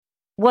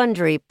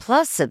Wondery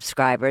Plus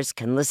subscribers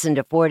can listen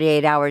to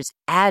 48 Hours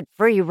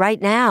ad-free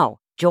right now.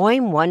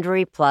 Join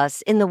Wondery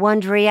Plus in the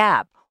Wondery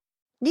app.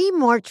 Need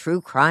more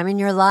true crime in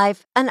your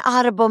life? An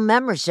Audible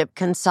membership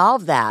can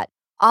solve that.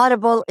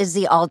 Audible is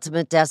the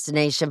ultimate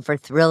destination for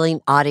thrilling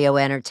audio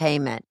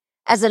entertainment.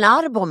 As an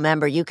Audible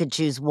member, you can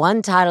choose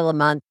one title a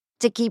month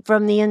to keep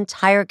from the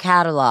entire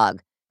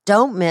catalog.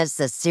 Don't miss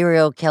The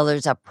Serial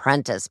Killer's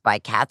Apprentice by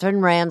Katherine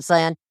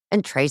Ramsland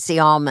and Tracy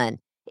Ullman.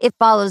 It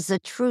follows the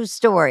true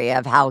story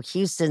of how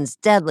Houston's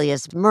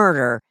deadliest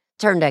murder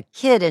turned a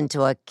kid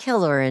into a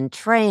killer in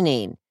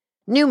training.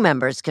 New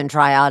members can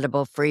try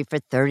Audible free for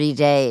 30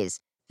 days.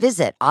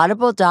 Visit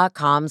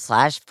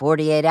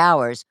audible.com/48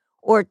 hours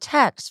or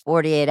text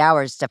 48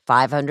 hours to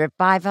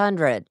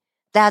 500-500.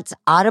 That's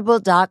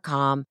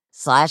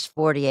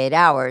audible.com/48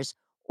 hours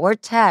or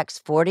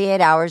text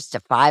 48 hours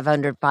to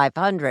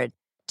 500-500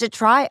 to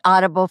try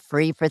Audible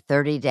free for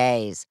 30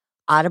 days.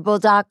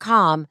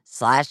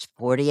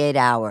 Audible.com/48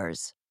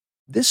 hours.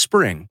 This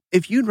spring,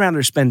 if you'd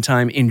rather spend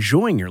time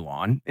enjoying your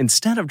lawn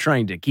instead of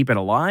trying to keep it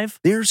alive,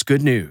 there's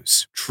good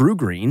news. True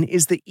Green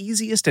is the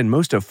easiest and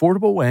most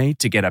affordable way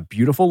to get a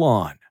beautiful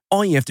lawn.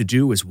 All you have to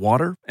do is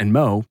water and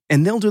mow,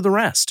 and they'll do the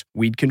rest.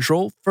 Weed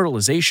control,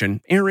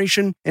 fertilization,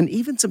 aeration, and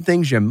even some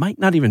things you might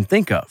not even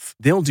think of.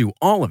 They'll do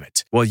all of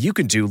it, while you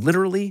can do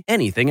literally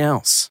anything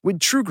else.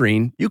 With True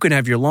Green, you can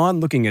have your lawn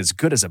looking as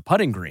good as a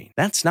putting green.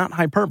 That's not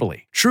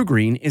hyperbole. True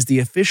Green is the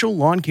official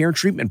lawn care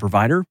treatment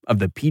provider of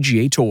the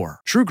PGA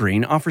Tour. True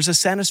Green offers a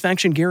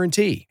satisfaction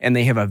guarantee, and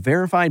they have a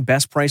verified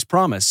best price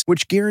promise,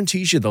 which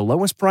guarantees you the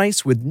lowest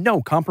price with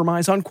no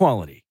compromise on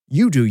quality.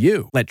 You do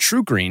you. Let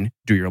True Green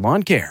do your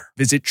lawn care.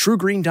 Visit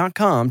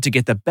truegreen.com to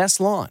get the best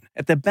lawn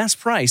at the best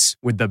price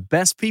with the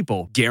best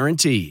people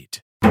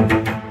guaranteed.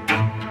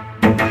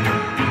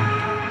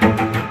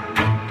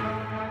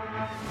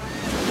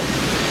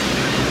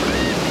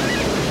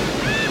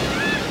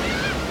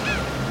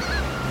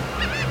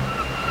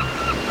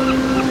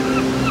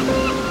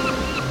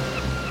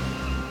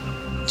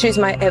 She's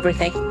my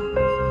everything.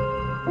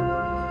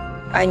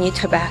 I need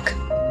her back.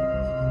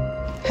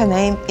 Her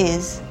name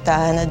is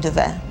Diana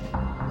Duve.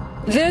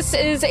 This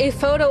is a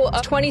photo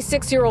of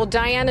 26-year-old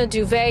Diana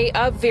Duve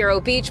of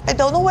Vero Beach. I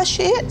don't know where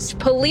she is.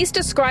 Police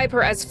describe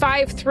her as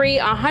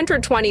 5'3",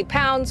 120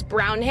 pounds,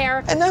 brown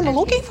hair. And I'm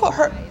looking for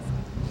her,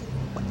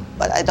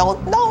 but I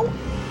don't know.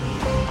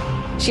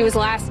 She was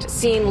last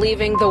seen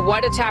leaving the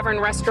What a Tavern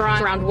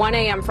restaurant around 1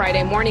 a.m.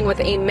 Friday morning with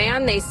a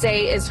man they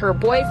say is her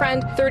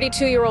boyfriend,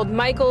 32-year-old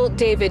Michael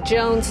David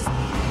Jones.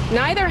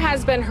 Neither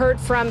has been heard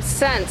from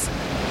since.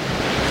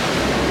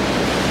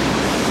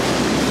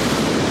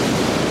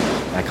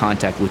 I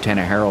contact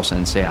Lieutenant Harrelson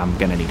and say, I'm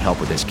going to need help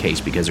with this case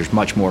because there's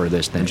much more to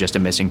this than just a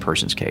missing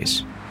persons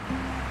case.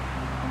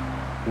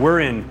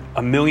 We're in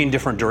a million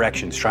different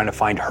directions trying to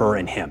find her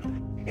and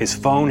him. His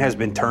phone has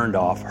been turned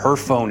off. Her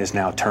phone is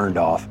now turned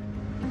off.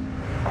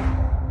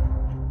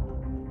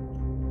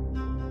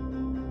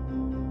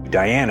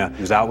 Diana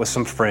was out with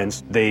some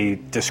friends. They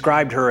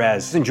described her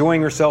as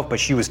enjoying herself, but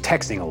she was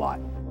texting a lot.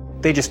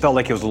 They just felt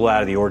like it was a little out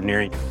of the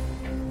ordinary.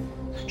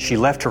 She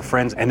left her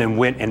friends and then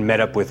went and met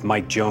up with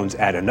Mike Jones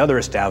at another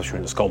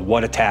establishment. It's called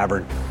What a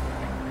Tavern.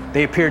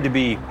 They appeared to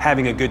be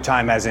having a good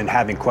time, as in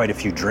having quite a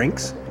few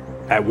drinks.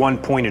 At one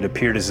point, it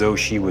appeared as though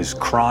she was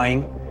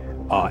crying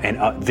and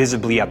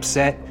visibly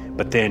upset,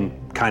 but then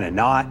kind of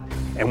not.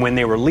 And when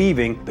they were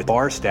leaving, the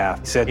bar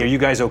staff said, "Are you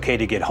guys okay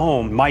to get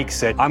home?" Mike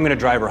said, "I'm going to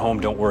drive her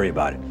home. Don't worry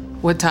about it."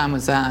 What time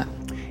was that?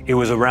 It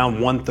was around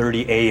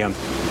 1:30 a.m.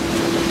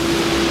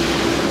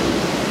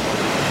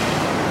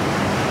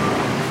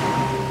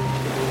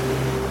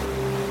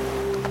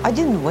 I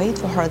didn't wait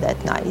for her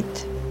that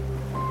night.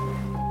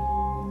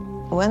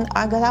 When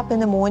I got up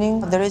in the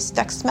morning, there is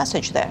text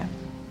message there.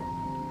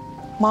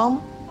 "Mom,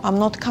 I'm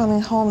not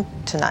coming home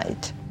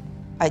tonight."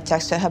 I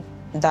texted her,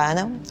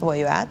 "Diana, where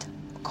you at?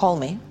 Call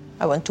me.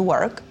 I went to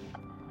work."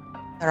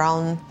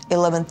 Around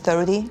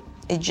 11:30,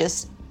 it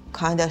just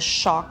kind of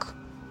shock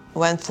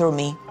went through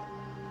me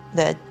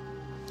that,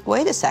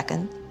 wait a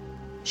second,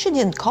 she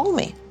didn't call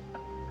me.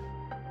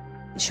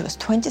 She was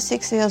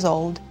 26 years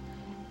old,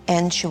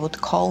 and she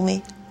would call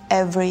me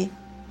every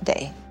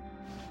day.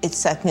 It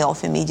set me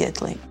off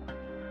immediately.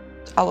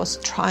 I was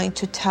trying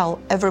to tell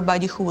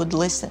everybody who would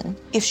listen,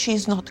 if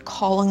she's not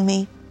calling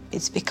me,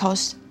 it's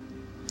because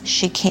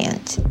she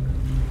can't.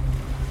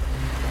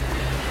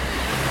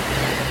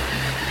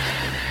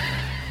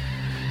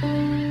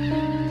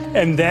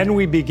 And then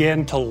we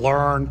began to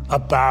learn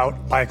about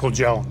Michael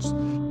Jones.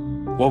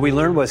 What we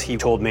learned was he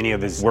told many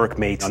of his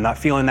workmates, "I'm not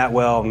feeling that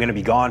well. I'm going to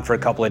be gone for a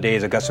couple of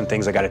days. I've got some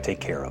things I got to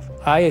take care of."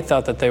 I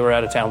thought that they were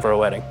out of town for a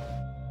wedding.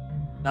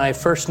 I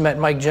first met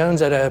Mike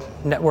Jones at a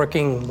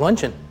networking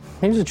luncheon.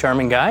 He was a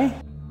charming guy.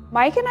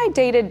 Mike and I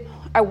dated,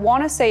 I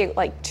want to say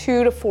like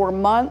 2 to 4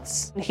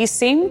 months. He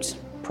seemed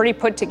pretty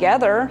put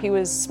together. He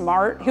was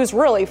smart. He was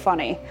really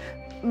funny.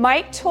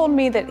 Mike told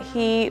me that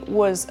he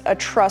was a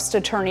trust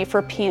attorney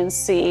for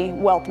PNC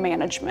Wealth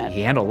Management.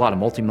 He handled a lot of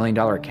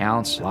multi-million-dollar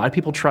accounts. A lot of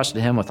people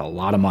trusted him with a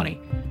lot of money.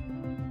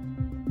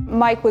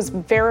 Mike was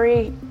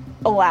very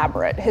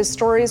elaborate. His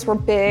stories were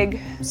big,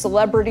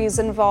 celebrities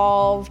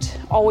involved,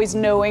 always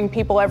knowing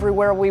people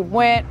everywhere we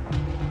went.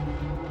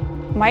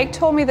 Mike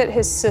told me that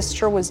his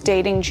sister was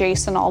dating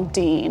Jason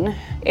Aldean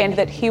and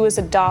that he was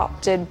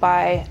adopted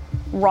by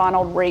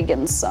Ronald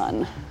Reagan's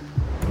son.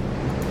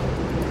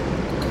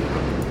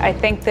 I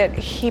think that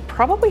he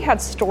probably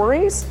had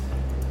stories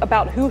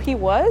about who he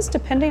was,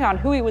 depending on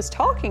who he was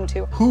talking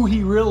to. Who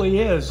he really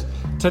is,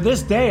 to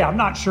this day, I'm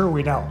not sure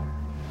we know.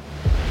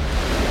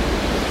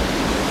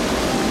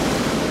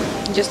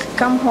 Just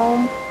come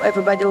home,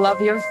 everybody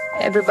love you,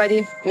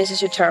 everybody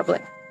misses you terribly.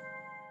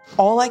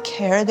 All I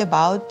cared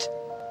about,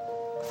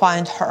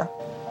 find her.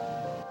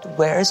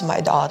 Where is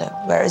my daughter?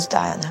 Where is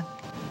Diana?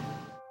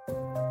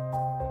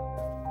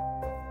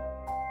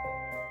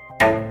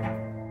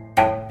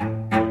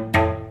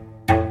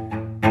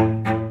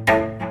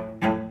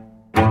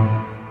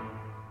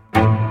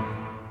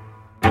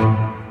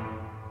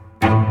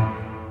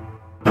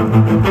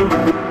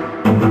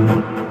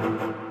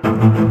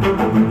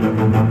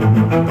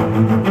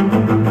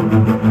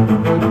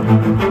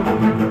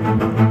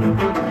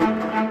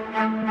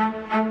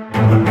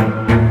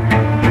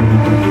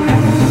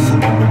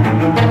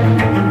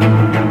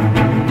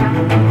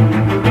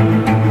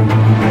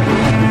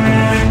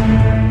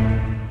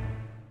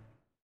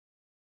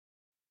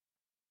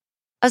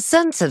 A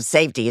sense of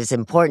safety is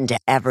important to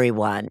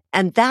everyone,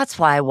 and that's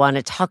why I want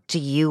to talk to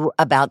you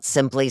about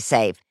Simply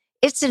Safe.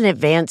 It's an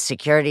advanced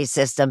security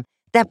system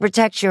that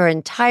protects your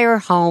entire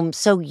home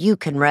so you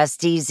can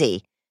rest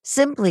easy.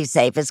 Simply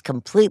Safe is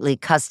completely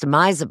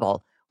customizable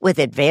with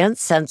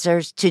advanced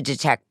sensors to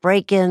detect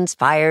break-ins,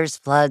 fires,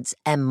 floods,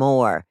 and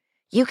more.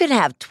 You can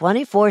have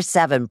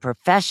 24/7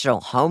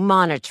 professional home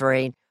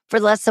monitoring for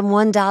less than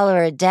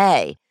 $1 a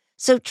day.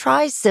 So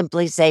try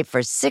Simply Safe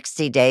for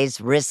 60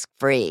 days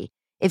risk-free.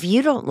 If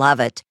you don't love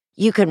it,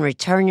 you can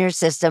return your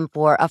system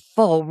for a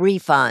full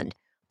refund.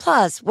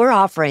 Plus, we're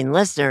offering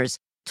listeners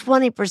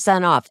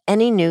 20% off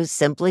any new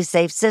Simply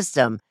Safe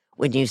system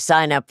when you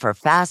sign up for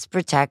Fast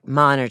Protect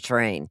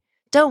monitoring.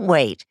 Don't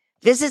wait.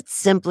 Visit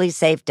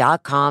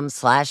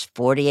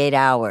simplysafe.com/48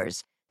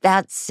 hours.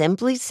 That's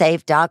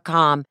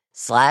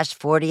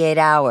simplysafe.com/48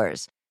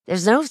 hours.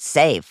 There's no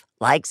safe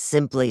like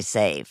Simply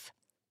Safe.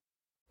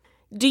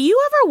 Do you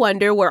ever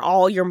wonder where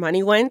all your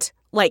money went?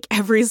 Like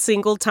every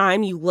single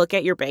time you look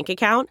at your bank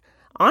account?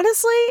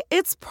 Honestly,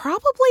 it's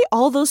probably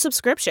all those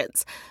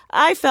subscriptions.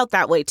 I felt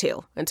that way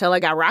too, until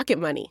I got Rocket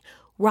Money.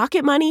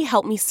 Rocket Money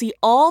helped me see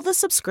all the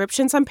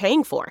subscriptions I'm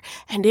paying for,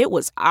 and it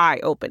was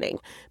eye-opening.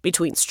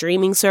 Between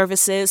streaming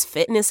services,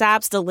 fitness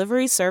apps,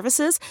 delivery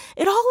services,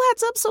 it all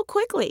adds up so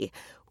quickly.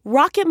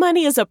 Rocket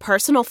Money is a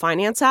personal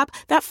finance app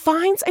that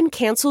finds and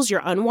cancels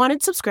your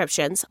unwanted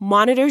subscriptions,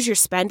 monitors your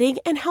spending,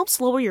 and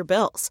helps lower your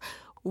bills.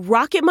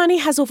 Rocket Money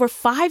has over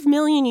 5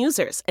 million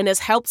users and has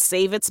helped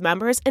save its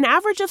members an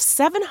average of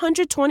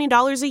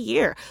 $720 a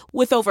year,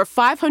 with over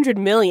 500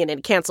 million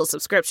in canceled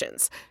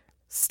subscriptions.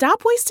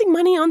 Stop wasting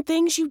money on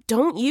things you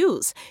don't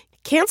use.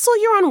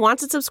 Cancel your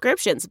unwanted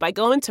subscriptions by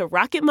going to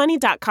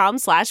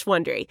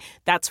rocketmoney.com/Wondery.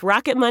 That's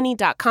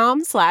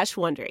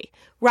rocketmoney.com/Wondery.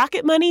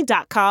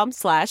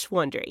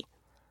 rocketmoney.com/Wondery.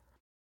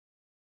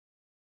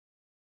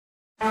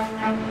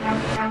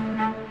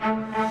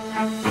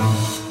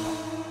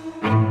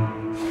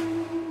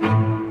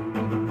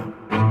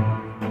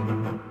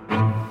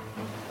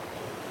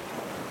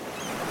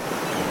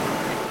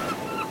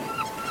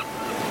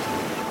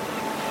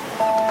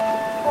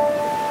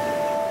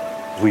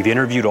 We've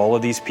interviewed all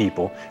of these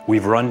people.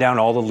 We've run down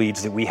all the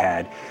leads that we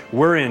had.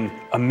 We're in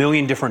a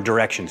million different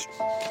directions.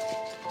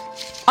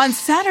 On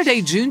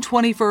Saturday, June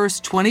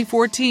 21st,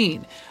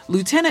 2014,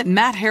 Lieutenant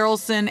Matt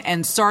Harrelson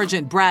and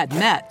Sergeant Brad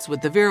Metz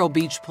with the Vero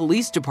Beach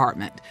Police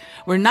Department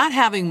were not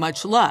having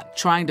much luck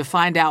trying to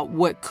find out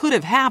what could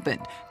have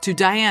happened to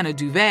Diana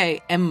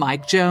Duve and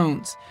Mike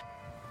Jones.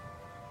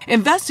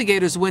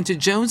 Investigators went to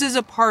Jones's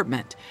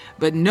apartment,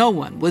 but no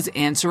one was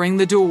answering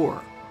the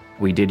door.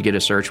 We did get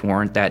a search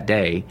warrant that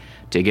day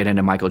to get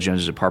into Michael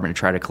Jones's apartment and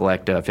try to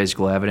collect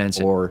physical evidence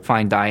or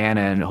find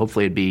Diana, and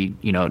hopefully it'd be,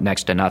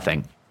 next to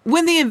nothing.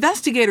 When the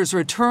investigators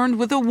returned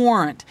with a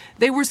warrant,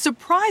 they were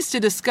surprised to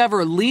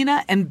discover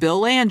Lena and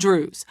Bill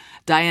Andrews,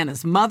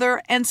 Diana's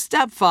mother and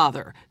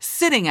stepfather,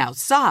 sitting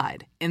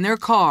outside in their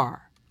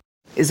car.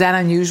 Is that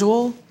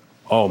unusual?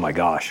 Oh my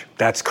gosh,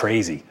 that's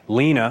crazy.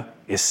 Lena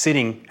is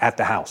sitting at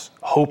the house,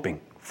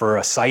 hoping for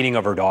a sighting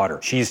of her daughter.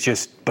 She's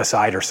just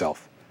beside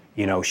herself.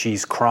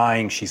 She's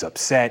crying, she's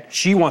upset.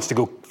 She wants to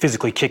go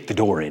physically kick the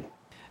door in.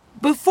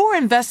 Before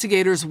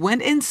investigators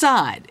went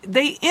inside,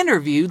 they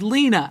interviewed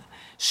Lena.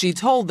 She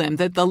told them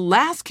that the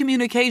last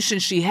communication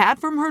she had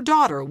from her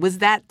daughter was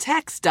that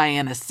text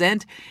Diana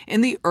sent in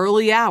the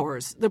early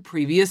hours the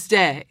previous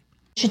day.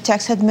 She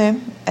texted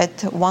me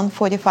at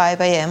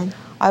 1:45 a.m.,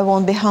 "I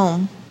won't be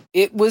home."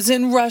 It was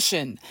in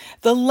Russian,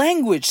 the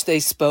language they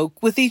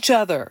spoke with each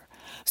other.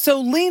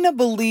 So Lena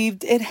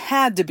believed it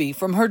had to be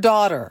from her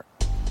daughter.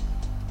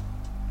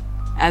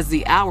 As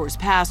the hours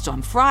passed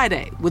on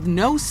Friday with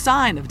no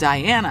sign of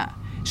Diana,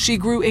 she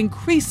grew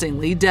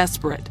increasingly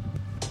desperate.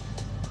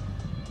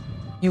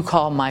 You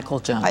called Michael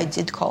Jones? I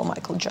did call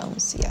Michael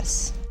Jones,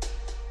 yes.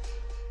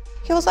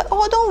 He was like,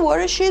 oh, don't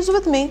worry, she's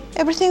with me.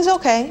 Everything's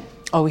okay.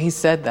 Oh, he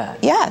said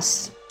that?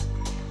 Yes.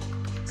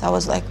 So I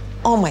was like,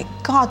 oh my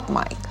God,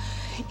 Mike,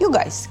 you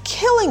guys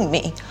killing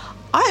me.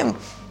 I'm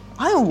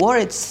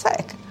worried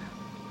sick.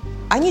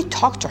 I need to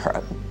talk to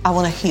her. I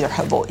want to hear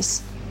her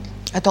voice.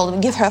 I told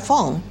him, give her a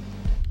phone.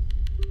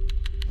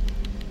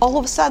 All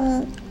of a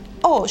sudden,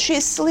 oh,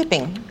 she's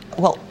sleeping.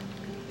 Well,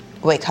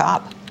 wake her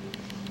up,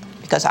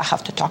 because I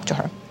have to talk to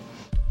her.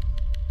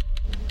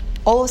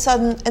 All of a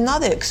sudden,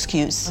 another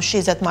excuse.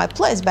 She's at my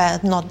place,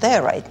 but I'm not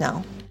there right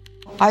now.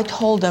 I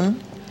told him,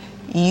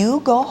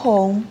 you go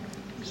home,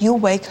 you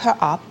wake her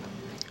up,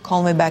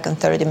 call me back in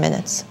 30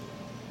 minutes.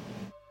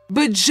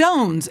 But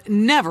Jones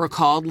never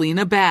called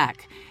Lena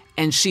back,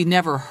 and she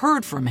never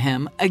heard from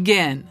him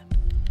again.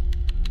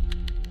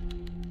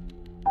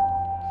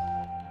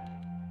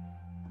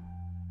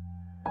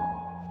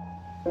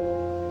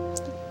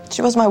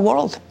 She was my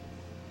world.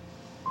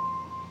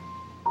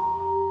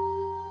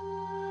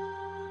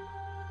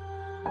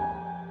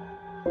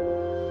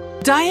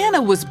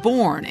 Diana was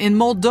born in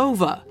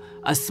Moldova,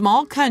 a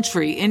small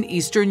country in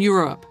Eastern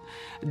Europe.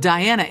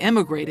 Diana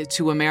immigrated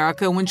to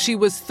America when she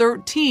was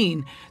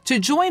 13 to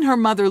join her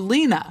mother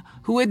Lena,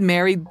 who had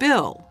married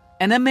Bill,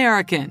 an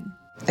American.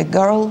 A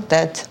girl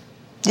that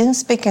didn't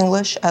speak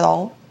English at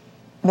all.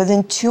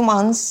 Within 2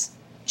 months,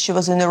 she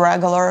was in a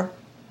regular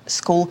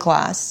school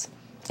class.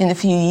 In a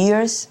few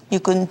years, you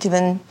couldn't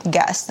even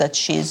guess that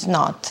she's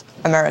not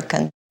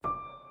American.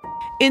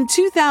 In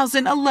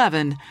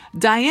 2011,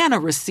 Diana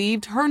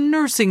received her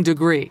nursing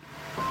degree.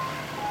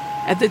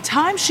 At the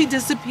time she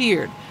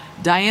disappeared,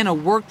 Diana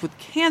worked with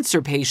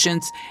cancer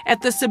patients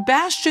at the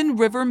Sebastian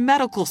River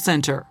Medical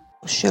Center.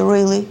 She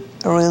really,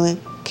 really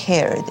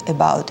cared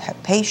about her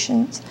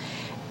patients,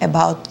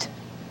 about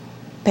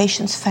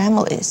patients'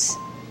 families.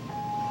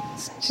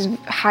 She's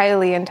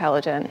highly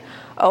intelligent,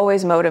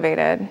 always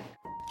motivated.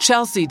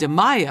 Chelsea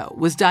DeMaio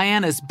was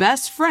Diana's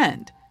best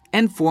friend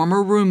and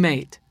former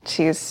roommate.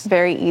 She's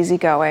very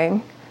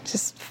easygoing,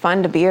 just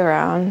fun to be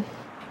around.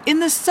 In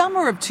the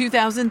summer of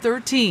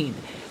 2013,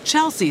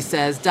 Chelsea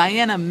says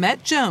Diana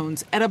met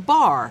Jones at a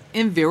bar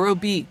in Vero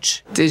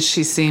Beach. Did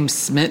she seem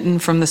smitten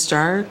from the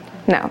start?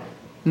 No.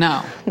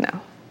 No?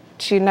 No.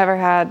 She never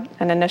had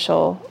an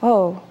initial,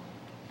 oh,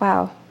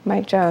 wow,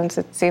 Mike Jones.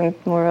 It seemed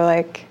more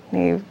like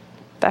he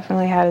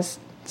definitely had his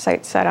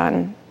sights set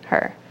on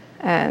her.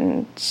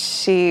 And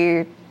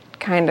she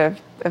kind of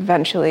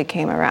eventually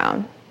came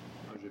around.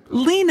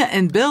 Lena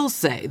and Bill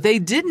say they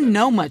didn't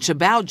know much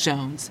about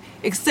Jones,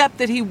 except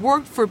that he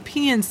worked for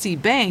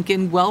PNC Bank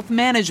in wealth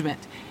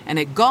management and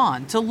had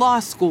gone to law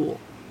school.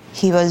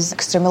 He was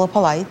extremely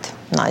polite,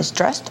 nice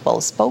dressed,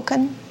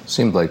 well-spoken.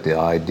 Seemed like the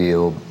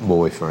ideal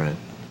boyfriend.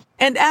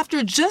 And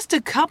after just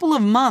a couple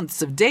of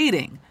months of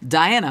dating,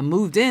 Diana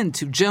moved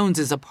into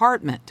Jones's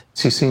apartment.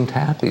 She seemed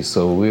happy,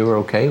 so we were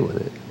okay with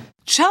it.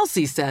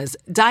 Chelsea says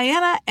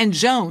Diana and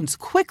Jones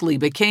quickly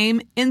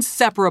became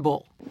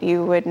inseparable.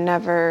 You would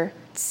never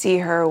see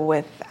her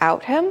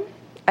without him,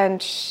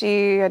 and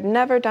she had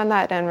never done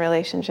that in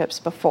relationships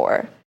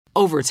before.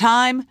 Over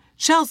time,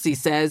 Chelsea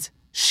says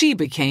she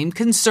became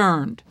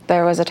concerned.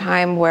 There was a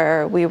time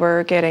where we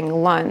were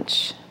getting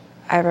lunch.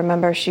 I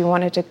remember she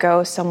wanted to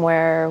go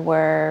somewhere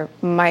where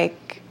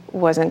Mike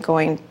wasn't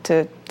going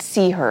to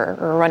see her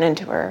or run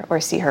into her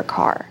or see her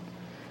car.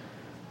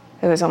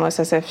 It was almost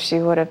as if she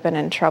would have been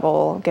in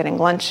trouble getting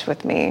lunch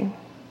with me.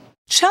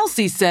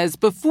 Chelsea says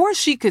before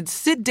she could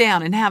sit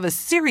down and have a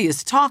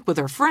serious talk with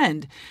her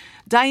friend,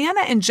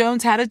 Diana and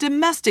Jones had a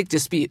domestic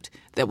dispute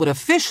that would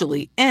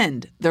officially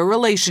end their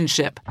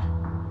relationship.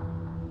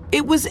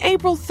 It was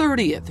April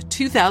 30th,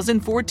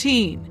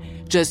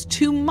 2014, just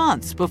 2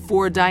 months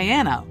before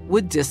Diana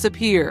would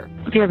disappear.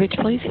 Vero Beach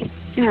Police?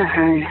 Yeah,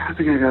 hey, I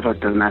think I got a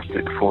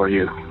domestic for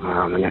you.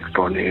 The next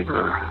door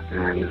neighbor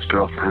and his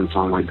girlfriend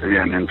sound like they're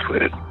getting into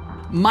it.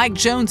 Mike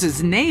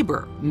Jones's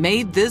neighbor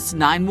made this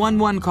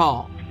 911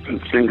 call.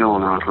 It's been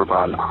going on for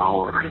about an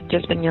hour.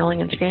 Just been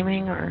yelling and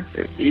screaming, or?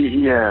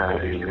 Yeah,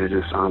 it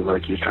just sounds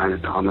like he's trying to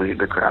dominate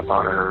the crap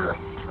out of her.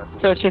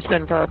 So it's just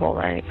been verbal,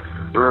 right?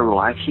 Verbal.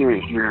 I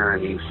can't hear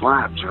any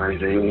slaps or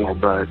anything,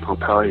 but I'll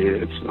tell you,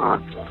 it's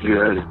not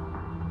good.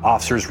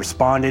 Officers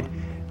responded,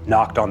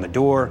 knocked on the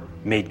door,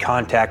 made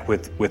contact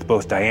with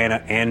both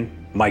Diana and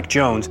Mike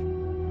Jones.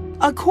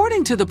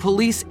 According to the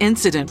police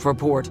incident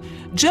report,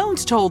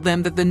 Jones told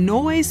them that the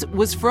noise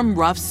was from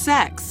rough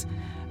sex.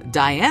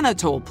 Diana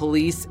told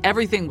police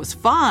everything was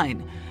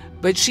fine,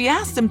 but she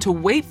asked them to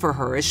wait for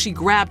her as she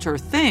grabbed her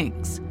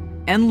things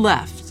and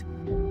left.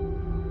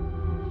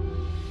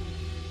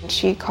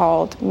 She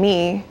called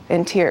me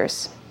in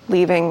tears,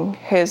 leaving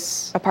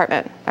his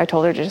apartment. I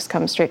told her to just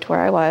come straight to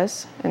where I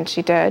was, and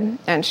she did.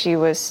 And she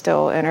was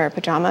still in her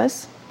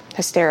pajamas,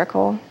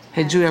 hysterical.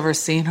 Had you ever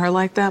seen her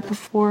like that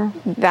before?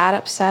 That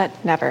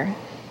upset? Never.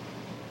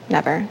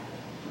 Never.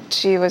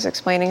 She was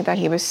explaining that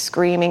he was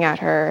screaming at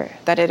her,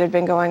 that it had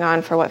been going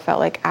on for what felt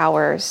like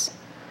hours,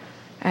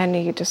 and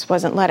he just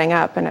wasn't letting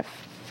up. And if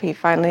he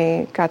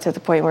finally got to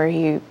the point where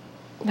he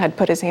had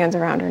put his hands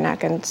around her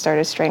neck and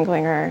started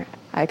strangling her.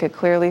 I could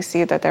clearly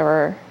see that there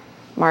were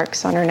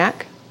marks on her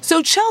neck.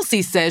 So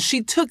Chelsea says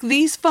she took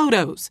these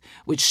photos,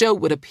 which show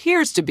what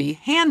appears to be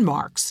hand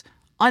marks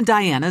on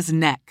Diana's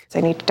neck.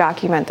 I need to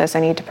document this. I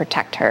need to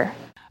protect her.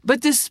 But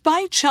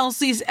despite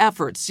Chelsea's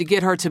efforts to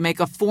get her to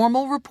make a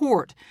formal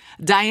report,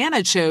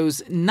 Diana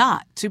chose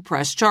not to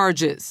press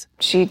charges.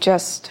 She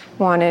just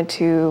wanted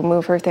to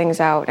move her things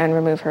out and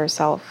remove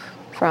herself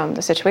from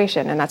the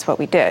situation, and that's what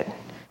we did.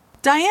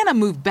 Diana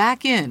moved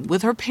back in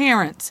with her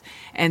parents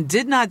and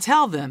did not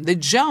tell them that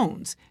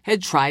Jones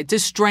had tried to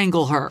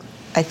strangle her.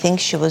 I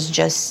think she was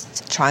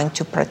just trying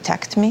to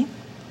protect me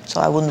so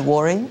I wouldn't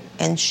worry,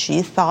 and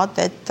she thought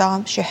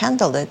that she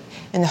handled it.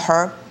 In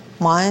her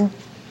mind,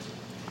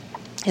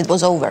 it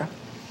was over.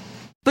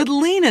 But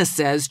Lena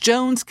says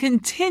Jones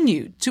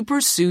continued to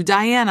pursue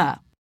Diana.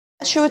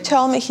 She would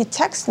tell me, he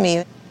texted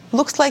me,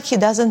 looks like he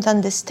doesn't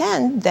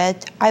understand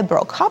that I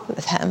broke up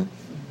with him.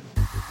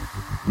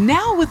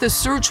 Now with a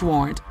search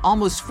warrant,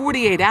 almost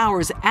 48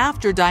 hours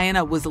after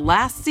Diana was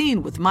last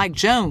seen with Mike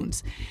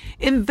Jones,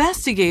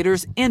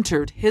 investigators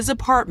entered his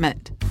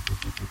apartment.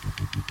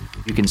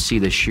 You can see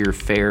the sheer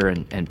fear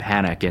and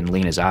panic in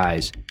Lena's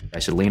eyes. I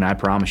said, Lena, I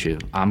promise you,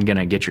 I'm going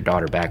to get your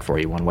daughter back for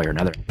you one way or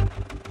another.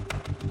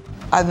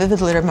 I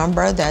vividly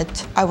remember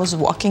that I was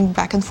walking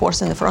back and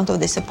forth in the front of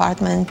this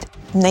apartment.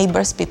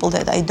 Neighbors, people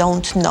that I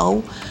don't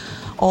know,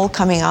 all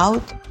coming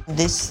out.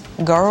 This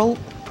girl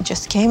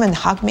just came and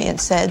hugged me and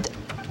said,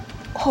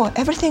 "Oh,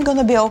 everything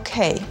gonna be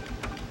okay."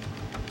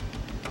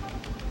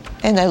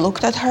 And I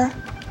looked at her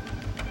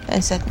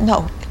and said,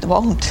 "No, it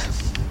won't."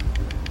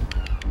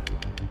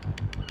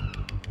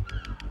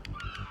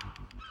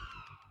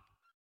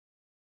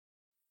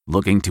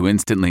 Looking to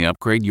instantly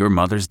upgrade your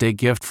Mother's Day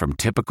gift from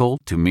typical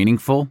to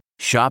meaningful?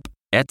 Shop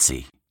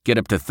Etsy. Get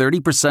up to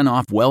 30%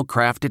 off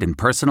well-crafted and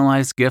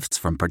personalized gifts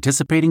from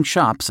participating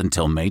shops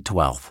until May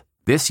 12th.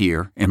 This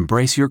year,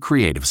 embrace your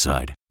creative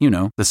side. You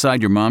know, the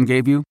side your mom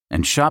gave you.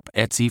 And shop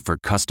Etsy for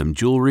custom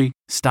jewelry,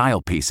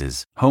 style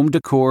pieces, home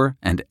decor,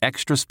 and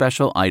extra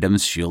special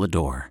items she'll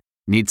adore.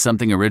 Need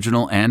something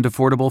original and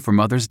affordable for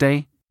Mother's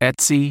Day?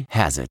 Etsy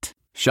has it.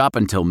 Shop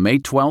until May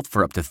 12th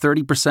for up to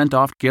 30%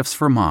 off gifts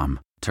for mom.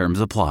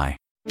 Terms apply.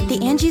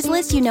 The Angie's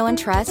List you know and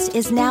trust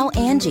is now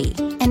Angie,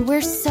 and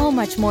we're so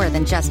much more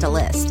than just a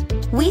list.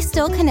 We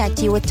still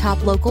connect you with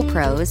top local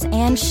pros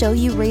and show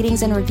you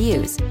ratings and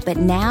reviews, but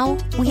now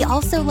we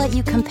also let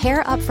you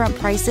compare upfront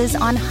prices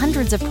on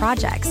hundreds of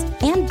projects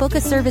and book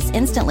a service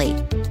instantly.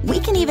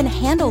 We can even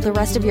handle the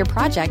rest of your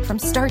project from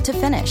start to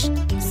finish.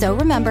 So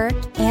remember,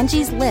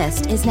 Angie's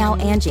List is now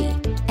Angie,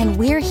 and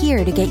we're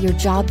here to get your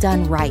job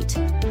done right.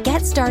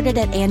 Get started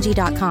at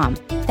Angie.com.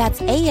 That's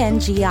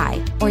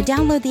ANGI, or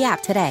download the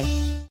app today.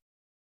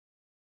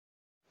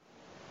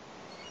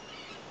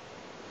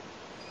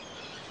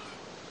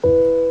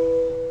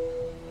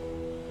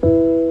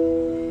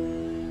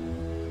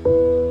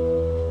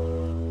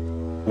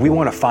 We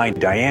want to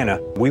find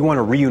Diana. We want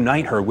to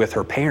reunite her with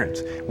her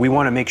parents. We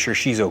want to make sure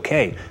she's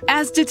okay.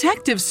 As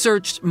detectives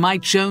searched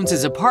Mike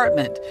Jones's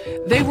apartment,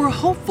 they were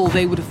hopeful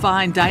they would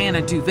find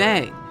Diana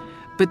Duve,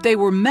 but they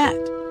were met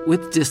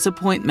with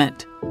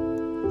disappointment.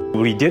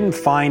 We didn't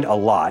find a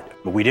lot,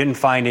 but we didn't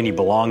find any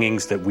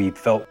belongings that we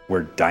felt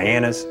were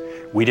Diana's.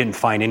 We didn't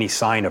find any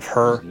sign of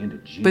her.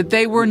 But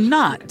they were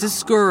not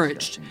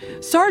discouraged.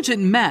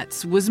 Sergeant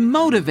Metz was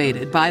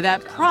motivated by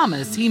that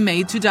promise he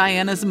made to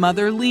Diana's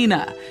mother,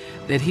 Lena,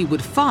 that he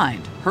would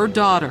find her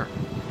daughter.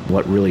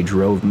 What really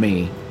drove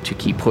me to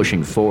keep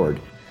pushing forward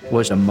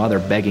was a mother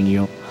begging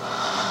you,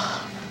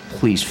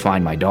 please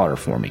find my daughter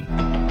for me.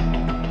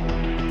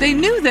 They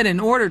knew that in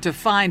order to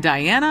find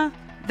Diana,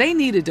 they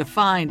needed to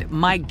find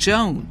Mike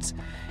Jones.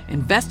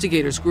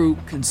 Investigators grew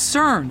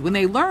concerned when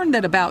they learned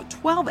that about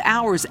 12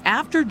 hours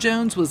after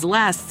Jones was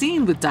last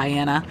seen with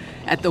Diana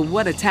at the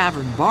What a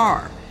Tavern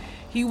bar,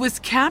 he was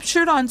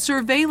captured on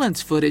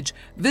surveillance footage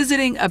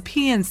visiting a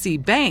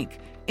PNC bank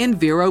in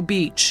Vero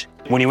Beach.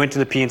 When he went to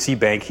the PNC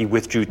bank, he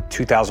withdrew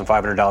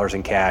 $2,500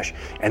 in cash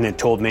and then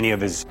told many of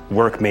his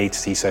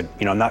workmates, he said,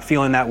 I'm not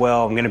feeling that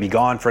well. I'm going to be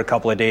gone for a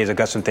couple of days. I've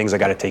got some things I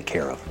got to take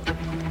care of.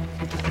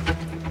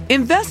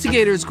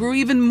 Investigators grew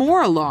even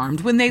more alarmed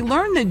when they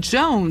learned that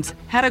Jones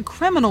had a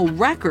criminal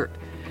record.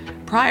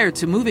 Prior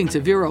to moving to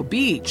Vero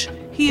Beach,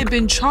 he had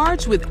been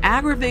charged with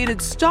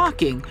aggravated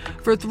stalking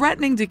for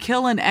threatening to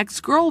kill an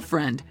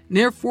ex-girlfriend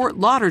near Fort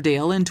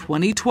Lauderdale in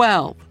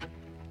 2012.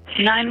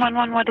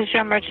 911, what is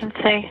your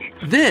emergency?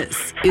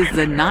 This is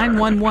the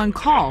 911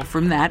 call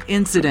from that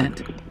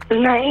incident.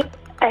 My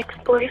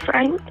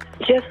ex-boyfriend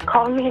just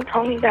called me and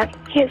told me that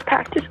he has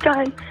packed his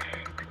gun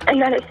and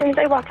that as soon as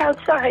I walk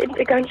outside,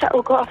 the gunshot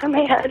will go off in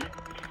my head.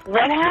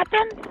 What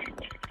happened?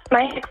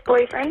 My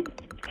ex-boyfriend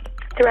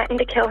threatened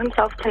to kill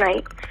himself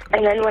tonight,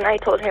 and then when I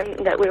told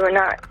him that we were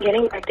not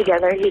getting back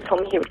together, he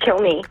told me he would kill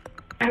me.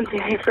 I'm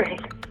very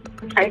afraid.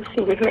 I've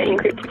seen him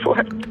angry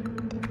before.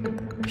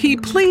 He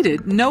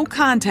pleaded no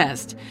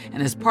contest,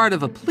 and as part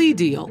of a plea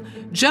deal,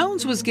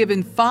 Jones was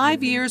given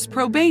 5 years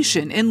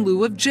probation in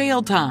lieu of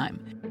jail time.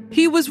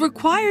 He was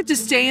required to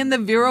stay in the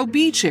Vero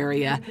Beach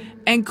area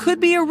and could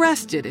be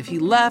arrested if he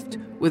left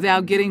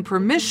without getting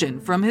permission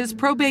from his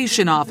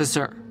probation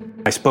officer.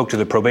 I spoke to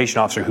the probation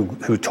officer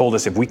who told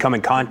us if we come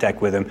in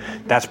contact with him,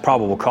 that's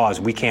probable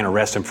cause. We can't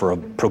arrest him for a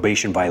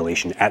probation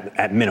violation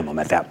at minimum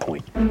at that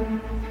point.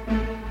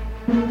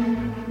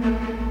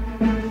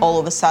 All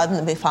of a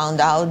sudden, we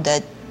found out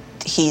that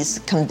he's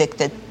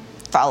convicted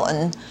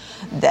felon,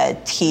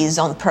 that he's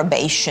on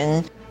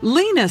probation.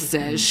 Lena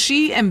says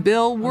she and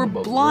Bill were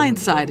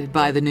blindsided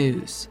by the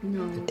news.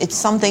 It's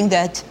something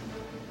that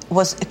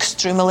was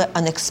extremely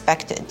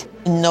unexpected.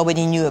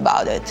 Nobody knew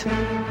about it.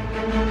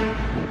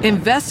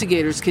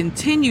 Investigators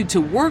continued to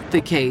work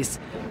the case,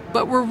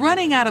 but were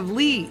running out of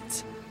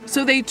leads.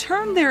 So they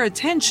turned their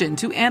attention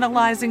to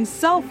analyzing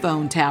cell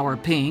phone tower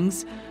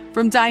pings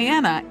from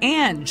Diana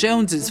and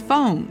Jones's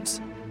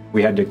phones.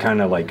 We had to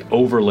kind of like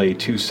overlay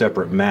two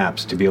separate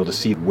maps to be able to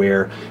see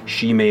where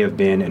she may have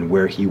been and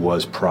where he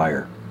was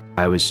prior.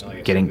 I was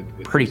getting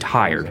pretty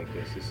tired,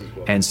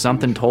 and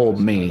something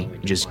told me,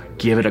 just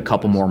give it a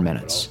couple more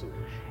minutes.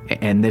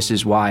 And this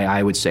is why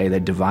I would say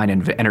that divine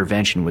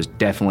intervention was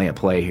definitely at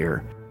play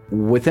here.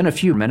 Within a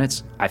few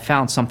minutes, I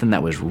found something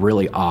that was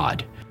really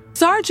odd.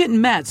 Sergeant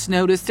Metz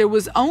noticed there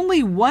was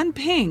only one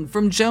ping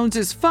from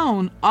Jones's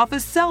phone off a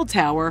cell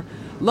tower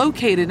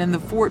located in the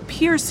Fort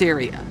Pierce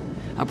area,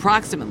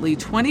 approximately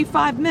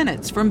 25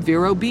 minutes from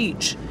Vero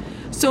Beach.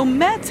 So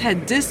Metz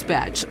had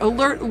dispatched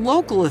alert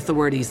local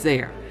authorities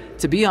there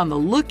to be on the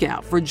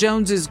lookout for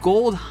Jones's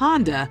gold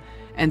Honda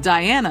and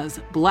Diana's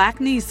black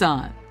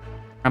Nissan.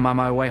 I'm on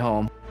my way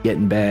home, get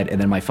in bed,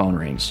 and then my phone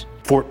rings.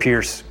 Fort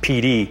Pierce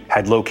PD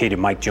had located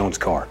Mike Jones'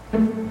 car.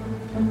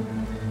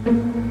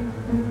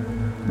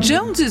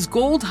 Jones's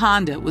gold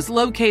Honda was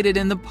located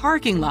in the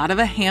parking lot of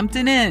a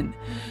Hampton Inn.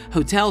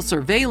 Hotel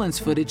surveillance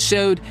footage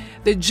showed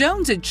that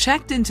Jones had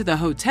checked into the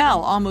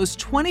hotel almost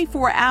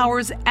 24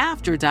 hours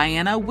after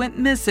Diana went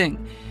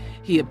missing.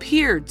 He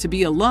appeared to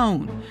be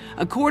alone.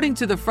 According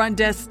to the front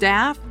desk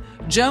staff,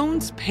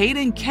 Jones paid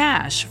in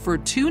cash for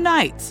 2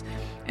 nights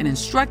and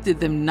instructed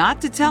them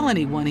not to tell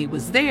anyone he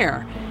was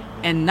there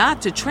and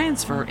not to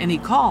transfer any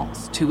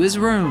calls to his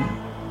room.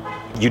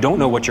 You don't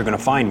know what you're going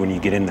to find when you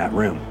get in that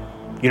room.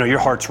 You know, your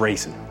heart's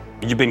racing.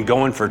 You've been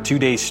going for 2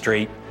 days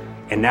straight,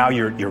 and now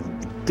you're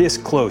this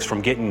close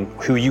from getting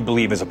who you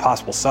believe is a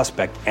possible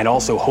suspect and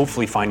also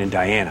hopefully finding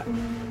Diana.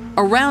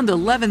 Around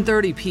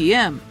 11:30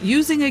 p.m.,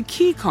 using a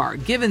key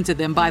card given to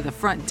them by the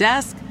front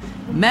desk,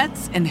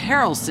 Metz and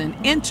Harrelson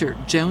entered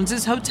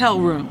Jones's hotel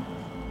room.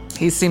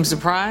 He seemed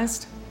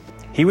surprised?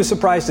 He was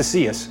surprised to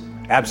see us.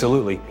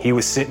 Absolutely. He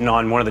was sitting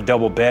on one of the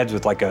double beds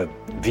with like a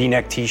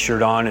V-neck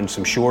t-shirt on and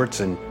some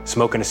shorts and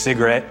smoking a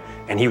cigarette,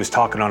 and he was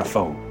talking on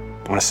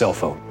a cell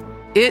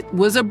phone. It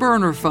was a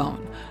burner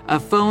phone, a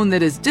phone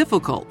that is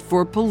difficult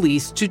for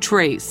police to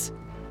trace.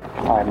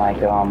 All right, Mike,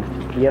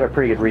 you have a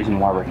pretty good reason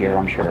why we're here,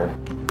 I'm sure.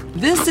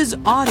 This is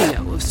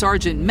audio of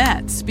Sergeant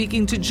Metz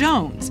speaking to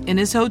Jones in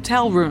his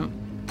hotel room.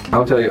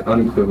 I'll tell you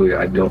unequivocally,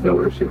 I don't know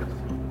where she is.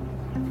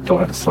 Don't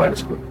have the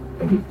slightest clue.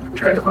 I'm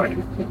trying to find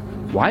her.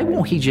 Why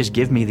won't he just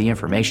give me the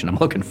information I'm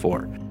looking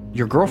for?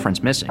 Your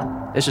girlfriend's missing.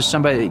 This is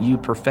somebody that you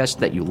professed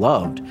that you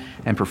loved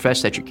and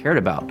professed that you cared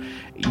about.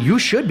 You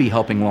should be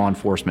helping law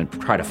enforcement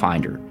try to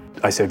find her.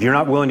 I said, if you're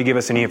not willing to give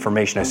us any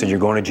information, I said, you're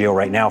going to jail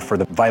right now for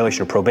the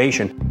violation of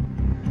probation.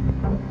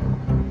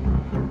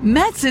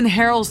 Metz and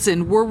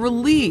Harrelson were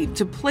relieved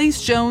to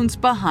place Jones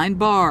behind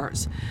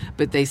bars,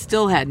 but they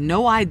still had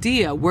no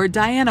idea where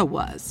Diana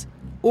was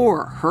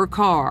or her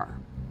car.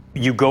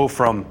 You go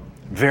from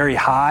very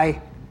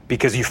high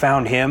because you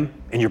found him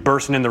and you're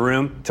bursting in the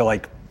room to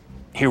like,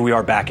 here we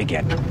are back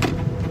again.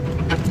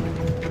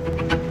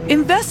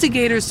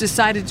 Investigators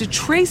decided to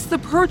trace the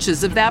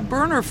purchase of that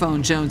burner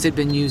phone Jones had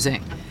been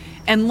using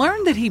and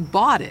learned that he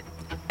bought it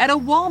at a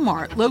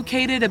Walmart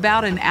located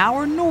about an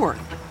hour north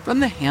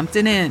from the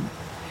Hampton Inn.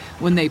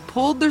 When they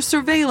pulled their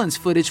surveillance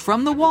footage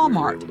from the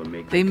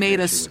Walmart, they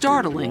made a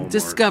startling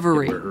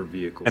discovery.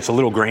 It's a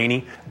little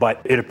grainy,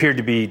 but it appeared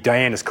to be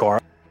Diana's car.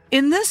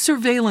 In this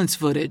surveillance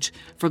footage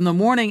from the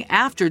morning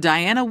after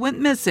Diana went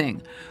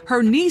missing,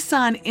 her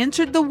Nissan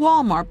entered the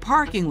Walmart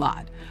parking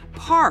lot,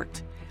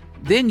 parked.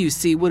 Then you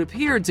see what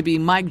appeared to be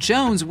Mike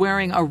Jones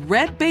wearing a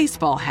red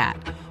baseball hat,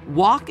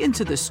 walk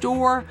into the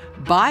store,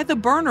 buy the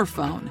burner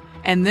phone,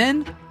 and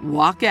then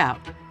walk out.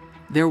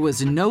 There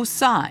was no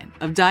sign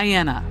of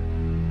Diana.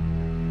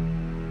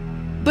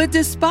 But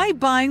despite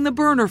buying the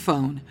burner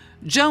phone,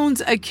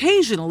 Jones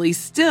occasionally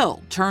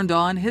still turned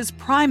on his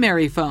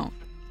primary phone.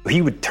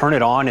 He would turn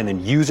it on and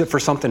then use it for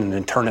something and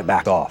then turn it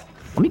back off.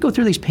 Let me go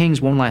through these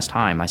pings one last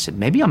time. I said,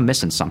 maybe I'm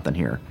missing something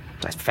here.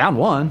 I found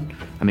one.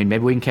 I mean,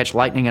 maybe we can catch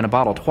lightning in a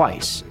bottle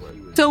twice.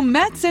 So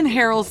Metz and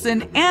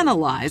Harrelson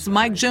analyzed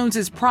Mike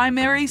Jones's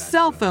primary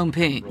cell phone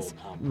pings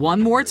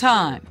one more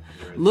time,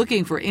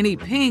 looking for any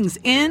pings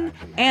in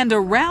and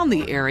around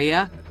the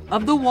area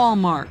of the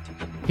Walmart.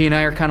 He and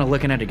I are kind of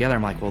looking at it together.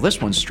 I'm like, well, this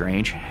one's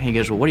strange. He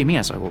goes, well, what do you mean?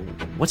 I said, well,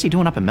 what's he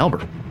doing up in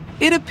Melbourne?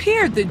 It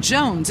appeared that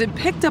Jones had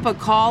picked up a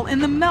call in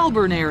the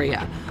Melbourne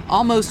area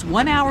almost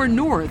 1 hour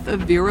north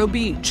of Vero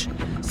Beach.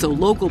 So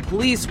local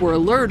police were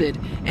alerted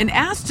and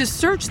asked to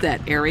search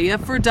that area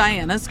for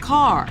Diana's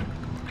car.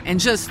 And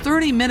just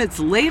 30 minutes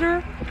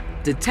later,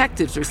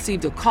 detectives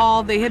received a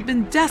call they had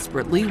been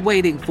desperately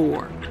waiting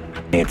for.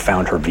 They had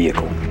found her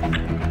vehicle.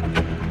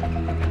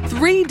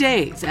 3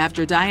 days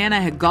after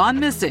Diana had gone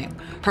missing,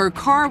 her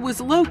car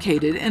was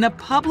located in a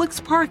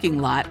Publix parking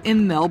lot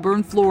in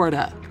Melbourne,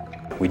 Florida.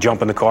 We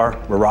jump in the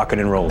car, we're rocking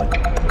and rolling.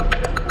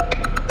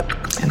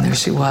 And there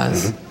she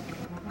was.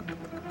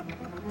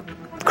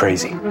 Mm-hmm.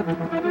 Crazy.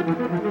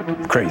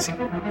 Crazy.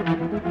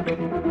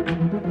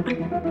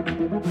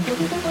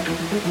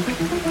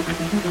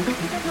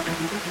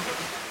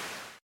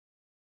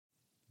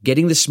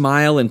 Getting the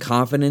smile and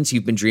confidence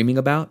you've been dreaming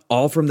about,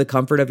 all from the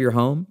comfort of your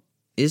home,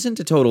 isn't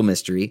a total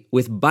mystery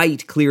with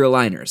Byte clear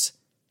aligners.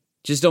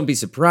 Just don't be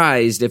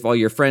surprised if all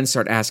your friends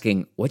start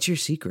asking, "What's your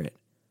secret?"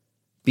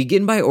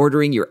 Begin by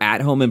ordering your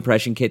at-home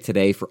impression kit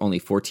today for only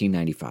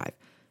 $14.95.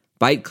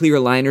 Byte clear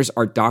aligners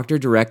are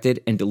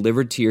doctor-directed and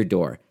delivered to your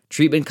door.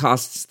 Treatment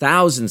costs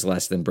thousands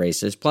less than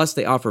braces, plus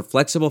they offer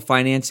flexible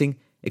financing,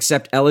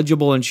 accept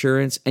eligible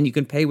insurance, and you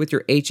can pay with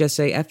your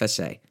HSA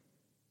FSA.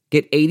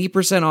 Get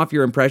 80% off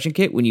your impression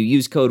kit when you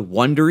use code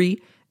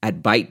WONDERY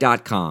at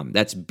Byte.com.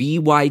 That's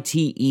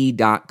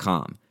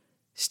BYTE.com.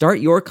 Start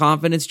your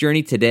confidence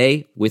journey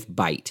today with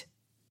Byte.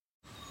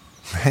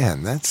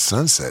 Man, that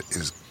sunset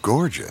is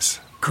gorgeous.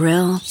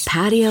 Grill,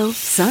 patio,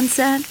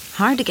 sunset.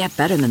 Hard to get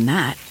better than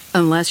that.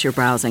 Unless you're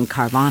browsing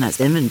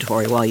Carvana's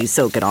inventory while you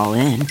soak it all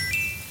in.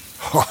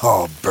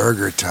 Oh,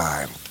 burger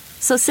time.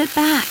 So sit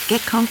back,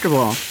 get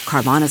comfortable.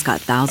 Carvana's got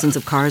thousands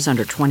of cars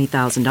under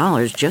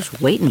 $20,000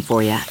 just waiting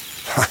for you.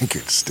 I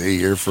could stay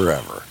here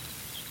forever.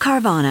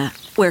 Carvana,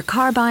 where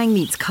car buying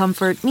meets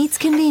comfort meets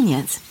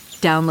convenience.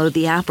 Download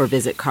the app or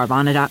visit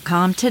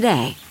Carvana.com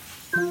today.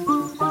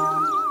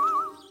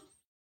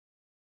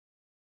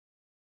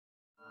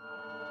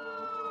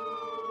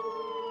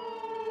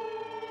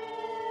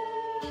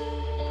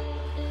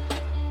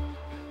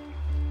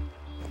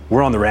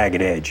 We're on the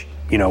ragged edge.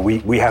 You know,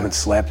 we haven't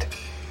slept,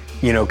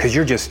 you know, because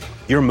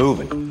you're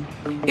moving.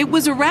 It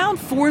was around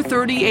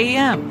 4:30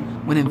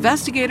 a.m. when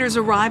investigators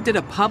arrived at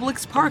a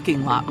Publix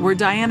parking lot where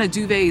Diana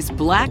Duve's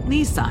black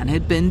Nissan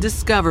had been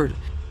discovered.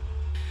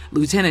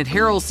 Lieutenant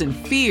Harrelson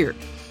feared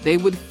they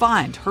would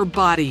find her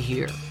body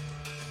here.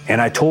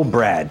 And I told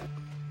Brad,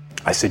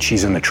 I said,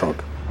 she's in the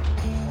trunk.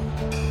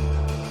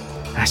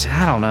 I said,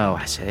 I don't know.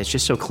 I said, it's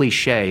just so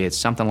cliche. It's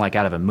something like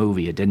out of a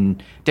movie. It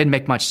didn't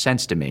make much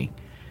sense to me.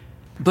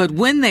 But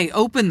when they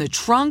opened the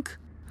trunk,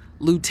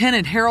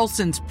 Lieutenant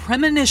Harrelson's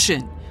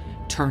premonition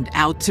turned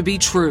out to be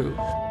true.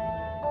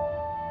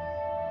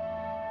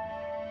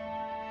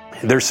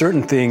 There's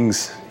certain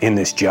things in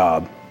this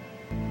job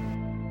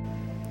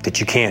that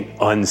you can't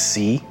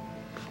unsee,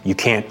 you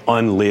can't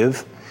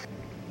unlive.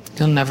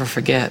 You'll never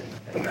forget.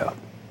 No.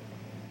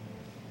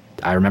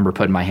 I remember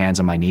putting my hands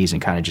on my knees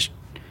and kind of just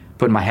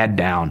putting my head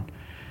down.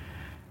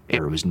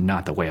 It was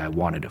not the way I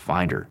wanted to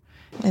find her.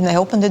 And I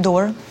opened the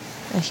door,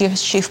 and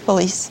here's Chief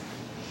Police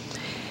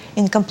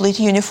in complete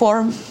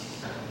uniform.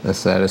 The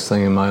saddest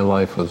thing in my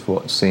life was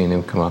seeing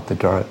him come out the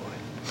driveway.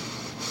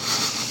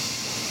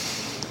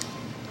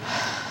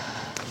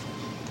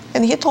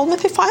 And he told me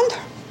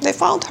they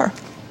found her.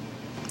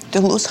 To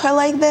lose her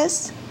like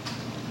this,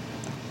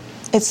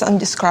 it's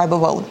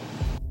indescribable.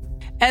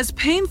 As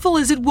painful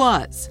as it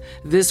was,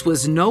 this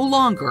was no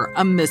longer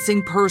a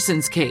missing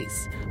persons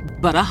case,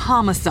 but a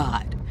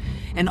homicide.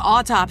 An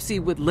autopsy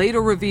would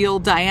later reveal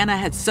Diana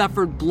had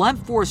suffered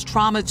blunt force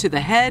trauma to the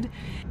head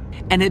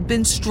and had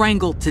been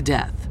strangled to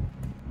death.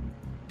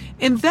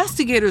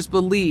 Investigators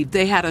believed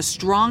they had a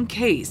strong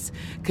case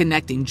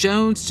connecting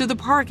Jones to the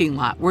parking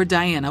lot where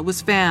Diana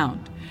was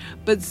found.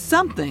 But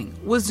something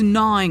was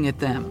gnawing at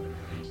them.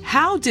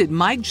 How did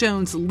Mike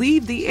Jones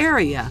leave the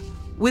area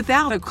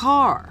without a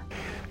car?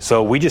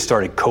 So we just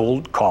started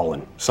cold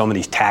calling some of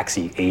these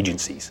taxi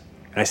agencies.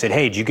 And I said,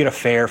 hey, did you get a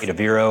fare to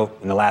Vero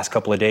in the last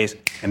couple of days?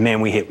 And man,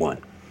 we hit one.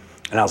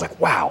 And I was like,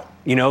 wow,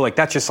 you know, like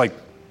that's just like,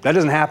 that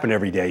doesn't happen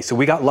every day. So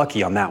we got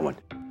lucky on that one.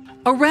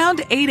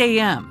 Around 8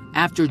 a.m.,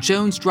 after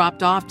Jones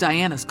dropped off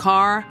Diana's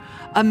car,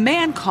 a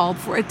man called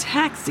for a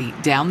taxi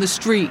down the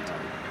street.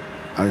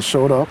 I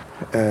showed up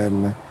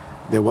and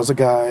there was a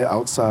guy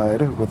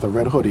outside with a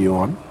red hoodie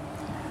on.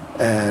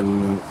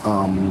 And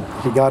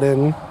he got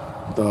in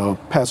the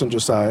passenger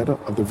side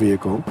of the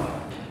vehicle.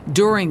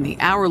 During the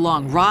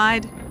hour-long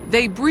ride,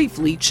 they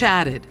briefly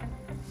chatted.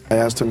 I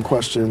asked him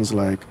questions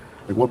like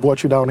what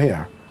brought you down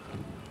here?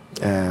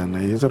 And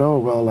he said, oh,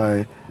 well,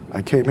 I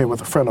came here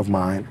with a friend of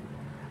mine,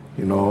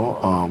 you know.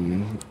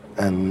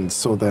 And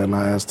so then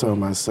I asked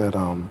him, I said,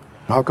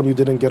 how come you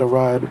didn't get a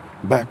ride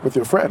back with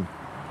your friend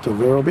to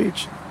Vero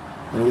Beach?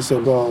 And he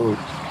said, well,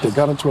 they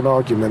got into an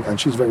argument and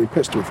she's very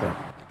pissed with him.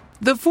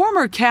 The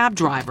former cab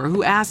driver,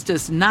 who asked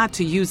us not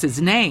to use his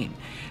name,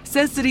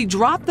 says that he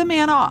dropped the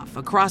man off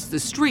across the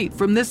street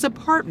from this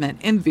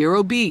apartment in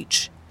Vero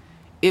Beach.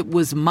 It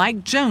was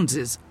Mike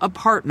Jones's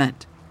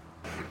apartment.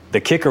 The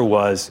kicker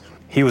was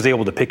he was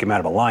able to pick him out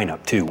of a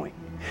lineup, too.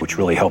 which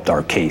really helped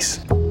our case.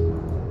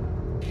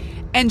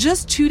 And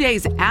just 2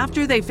 days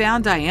after they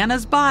found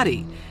Diana's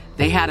body,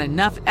 they had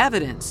enough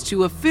evidence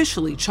to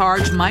officially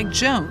charge Mike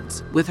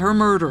Jones with her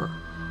murder.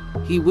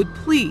 He would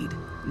plead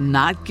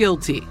not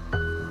guilty.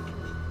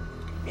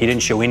 He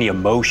didn't show any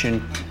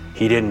emotion.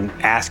 He didn't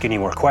ask any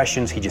more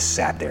questions. He just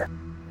sat there.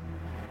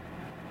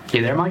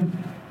 You there, Mike?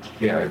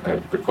 Yeah,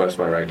 I request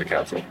my right to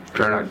counsel.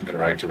 Try not to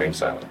right to remain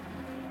silent.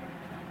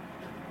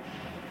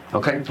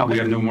 Okay. We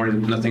got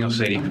nothing else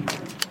to say to you.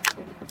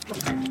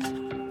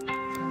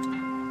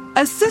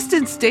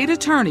 Assistant State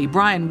Attorney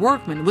Brian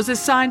Workman was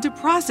assigned to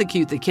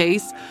prosecute the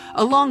case,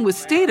 along with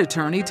State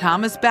Attorney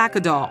Thomas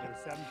Backadall.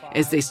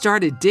 As they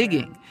started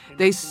digging,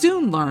 they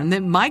soon learned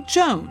that Mike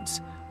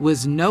Jones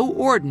was no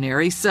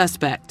ordinary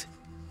suspect.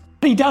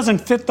 He doesn't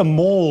fit the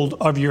mold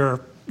of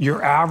your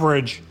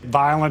average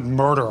violent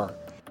murderer.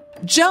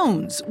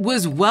 Jones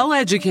was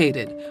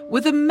well-educated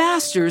with a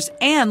master's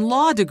and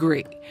law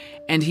degree,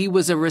 and he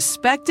was a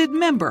respected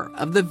member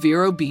of the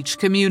Vero Beach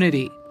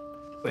community.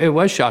 It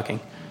was shocking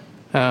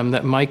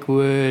that Mike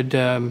would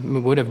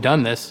have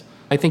done this.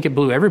 I think it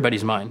blew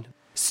everybody's mind.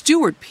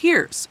 Stuart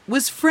Pierce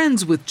was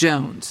friends with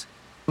Jones.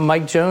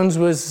 Mike Jones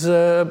was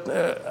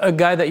a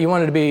guy that you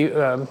wanted to be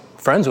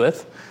friends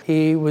with.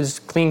 He was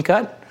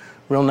clean-cut,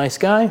 real nice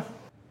guy.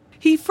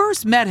 He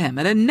first met him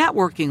at a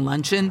networking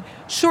luncheon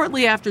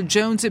shortly after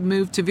Jones had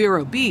moved to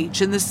Vero Beach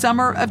in the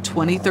summer of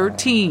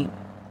 2013.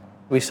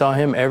 We saw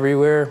him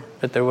everywhere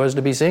that there was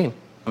to be seen.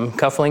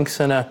 Cufflinks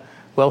and a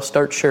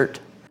well-starched shirt.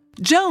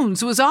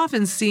 Jones was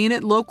often seen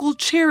at local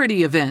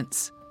charity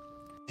events.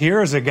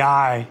 Here's a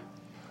guy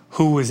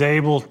who was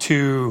able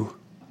to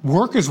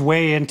work his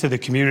way into the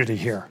community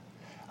here.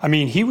 I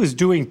mean, he was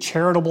doing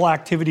charitable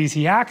activities.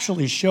 He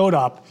actually showed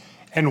up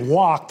and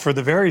walked for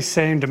the very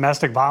same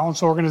domestic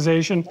violence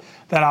organization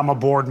that I'm a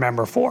board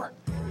member for.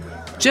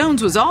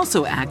 Jones was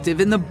also active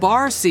in the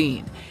bar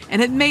scene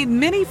and had made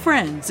many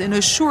friends in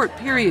a short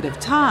period of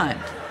time.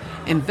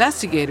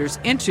 Investigators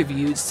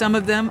interviewed some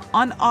of them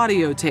on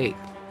audio tape.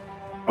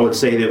 I would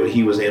say that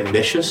he was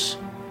ambitious.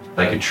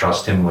 I could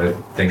trust him with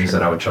things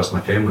that I would trust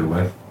my family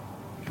with.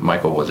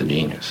 Michael was a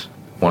genius.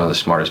 One of the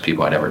smartest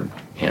people I'd ever,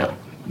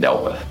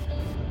 dealt with.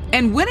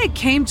 And when it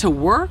came to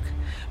work,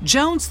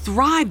 Jones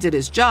thrived at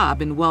his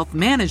job in wealth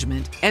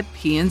management at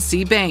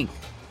PNC Bank.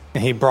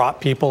 He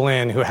brought people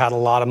in who had a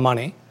lot of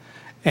money,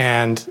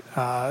 and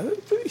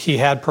he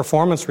had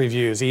performance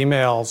reviews,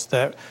 emails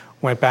that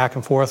went back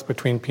and forth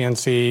between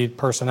PNC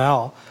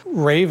personnel,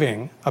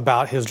 raving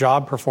about his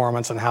job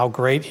performance and how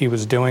great he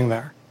was doing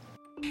there.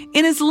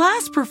 In his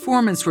last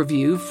performance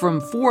review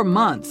from 4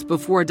 months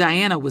before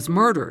Diana was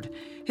murdered,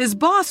 his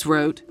boss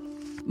wrote,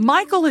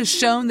 "Michael has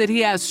shown that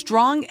he has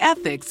strong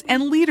ethics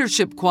and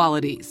leadership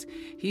qualities.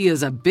 He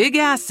is a big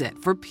asset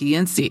for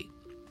PNC."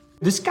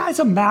 This guy's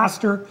a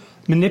master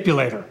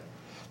manipulator.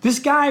 This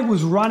guy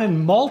was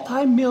running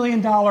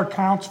multi-million-dollar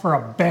accounts for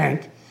a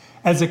bank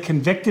as a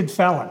convicted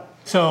felon.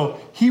 So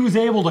he was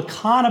able to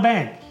con a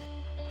bank.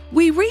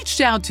 We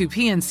reached out to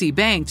PNC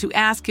Bank to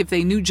ask if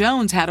they knew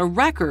Jones had a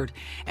record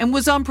and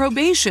was on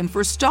probation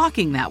for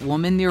stalking that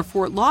woman near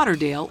Fort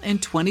Lauderdale in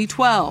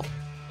 2012.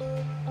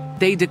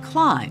 They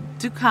declined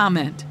to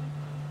comment.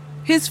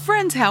 His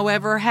friends,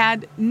 however,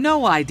 had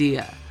no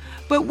idea.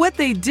 But what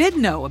they did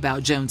know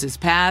about Jones's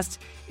past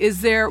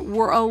is there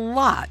were a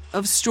lot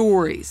of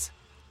stories.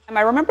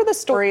 I remember the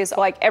stories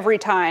like every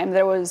time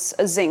there was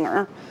a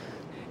zinger.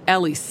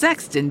 Ellie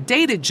Sexton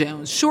dated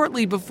Jones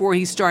shortly before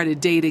he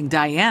started dating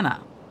Diana.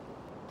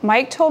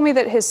 Mike told me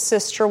that his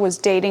sister was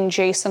dating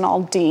Jason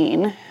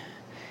Aldean,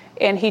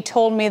 and he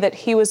told me that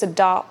he was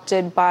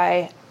adopted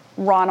by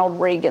Ronald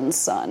Reagan's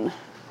son.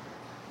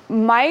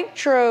 Mike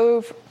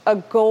drove a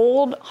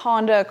gold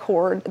Honda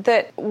Accord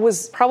that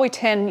was probably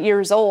 10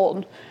 years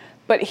old,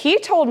 but he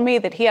told me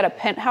that he had a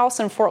penthouse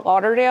in Fort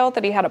Lauderdale,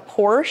 that he had a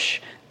Porsche,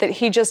 that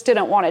he just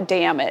didn't want to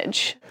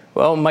damage.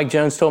 Well, Mike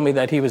Jones told me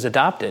that he was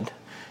adopted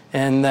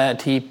and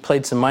that he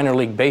played some minor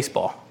league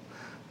baseball.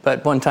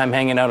 But one time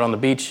hanging out on the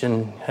beach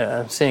and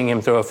seeing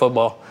him throw a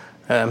football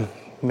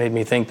made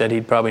me think that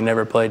he'd probably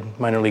never played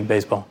minor league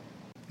baseball.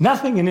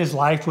 Nothing in his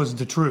life was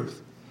the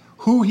truth.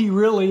 Who he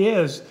really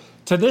is,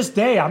 to this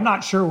day, I'm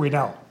not sure we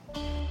know.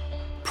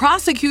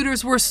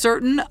 Prosecutors were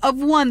certain of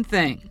one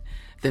thing,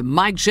 that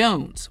Mike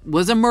Jones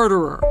was a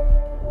murderer.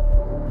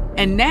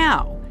 And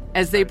now,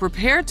 as they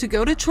prepared to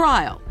go to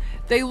trial,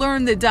 they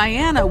learned that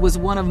Diana was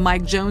one of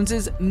Mike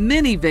Jones's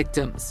many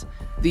victims.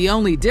 The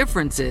only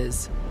difference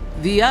is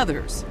the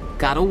others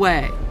got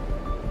away.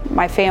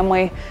 My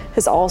family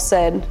has all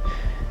said,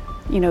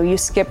 you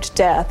skipped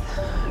death.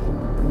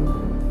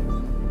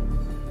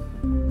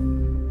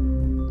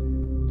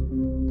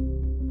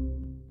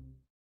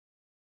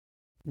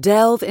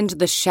 Delve into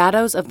the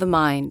shadows of the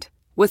mind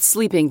with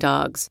Sleeping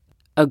Dogs,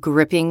 a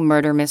gripping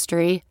murder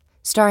mystery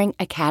starring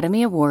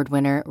Academy Award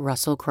winner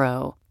Russell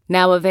Crowe.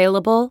 Now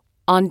available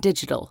on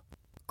digital.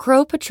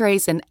 Crowe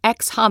portrays an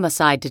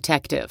ex-homicide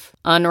detective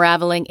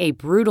unraveling a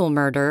brutal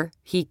murder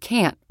he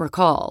can't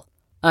recall.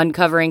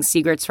 Uncovering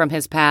secrets from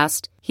his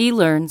past, he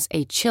learns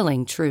a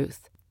chilling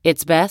truth.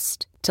 It's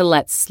best to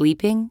let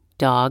sleeping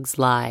dogs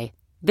lie.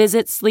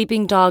 Visit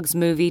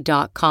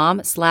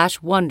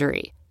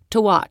sleepingdogsmovie.com/Wondery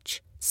to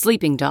watch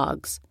Sleeping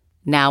Dogs,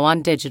 now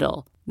on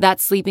digital.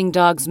 That's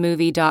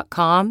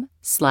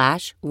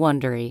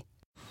sleepingdogsmovie.com/Wondery.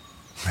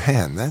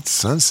 Man, that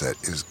sunset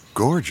is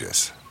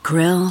gorgeous.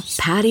 Grill,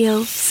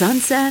 patio,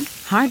 sunset.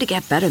 Hard to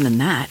get better than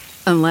that.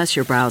 Unless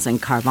you're browsing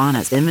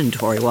Carvana's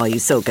inventory while you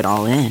soak it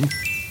all in.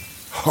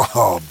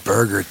 Oh,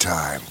 burger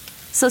time.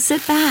 So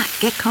sit back,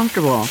 get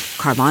comfortable.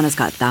 Carvana's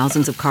got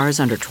thousands of cars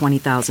under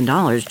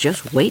 $20,000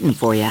 just waiting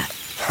for you.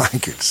 I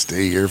could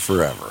stay here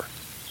forever.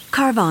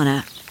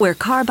 Carvana, where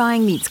car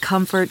buying meets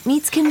comfort,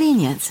 meets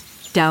convenience.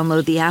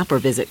 Download the app or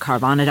visit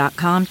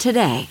Carvana.com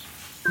today.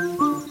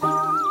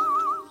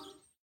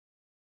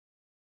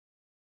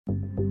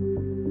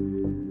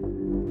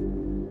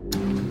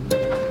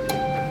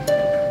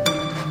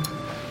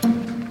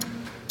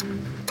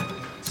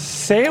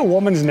 Say a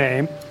woman's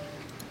name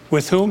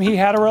with whom he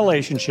had a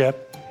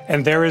relationship,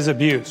 and there is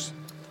abuse.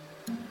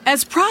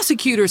 As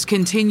prosecutors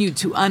continued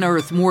to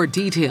unearth more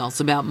details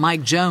about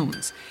Mike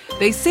Jones,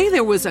 they say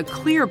there was a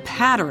clear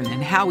pattern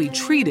in how he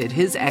treated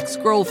his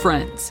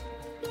ex-girlfriends.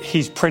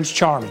 He's Prince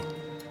Charming,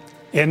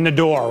 in the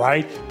door,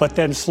 right? But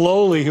then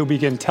slowly he'll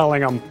begin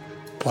telling them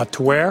what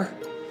to wear,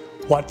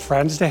 what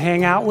friends to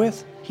hang out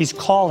with. He's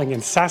calling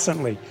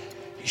incessantly.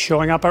 He's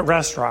showing up at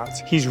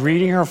restaurants. He's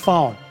reading her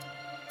phone.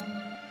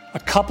 A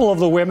couple of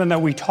the women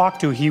that we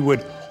talked to, he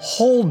would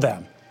hold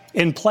them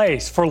in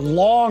place for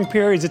long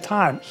periods of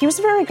time. He was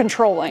very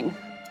controlling.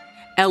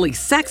 Ellie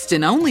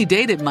Sexton only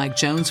dated Mike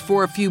Jones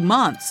for a few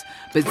months,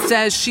 but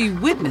says she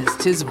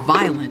witnessed his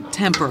violent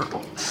temper.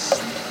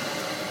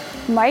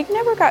 Mike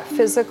never got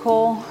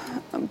physical,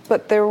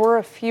 but there were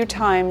a few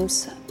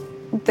times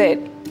that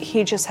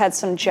he just had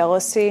some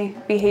jealousy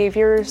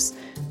behaviors.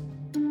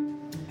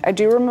 I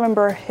do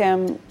remember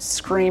him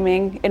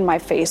screaming in my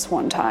face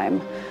one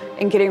time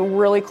and getting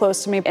really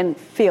close to me and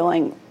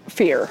feeling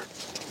fear.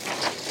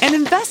 And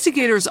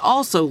investigators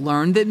also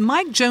learned that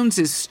Mike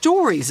Jones's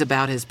stories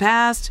about his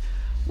past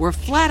were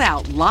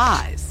flat-out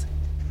lies.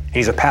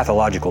 He's a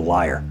pathological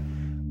liar.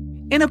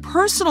 In a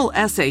personal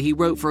essay he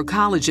wrote for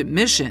college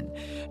admission,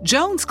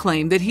 Jones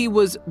claimed that he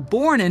was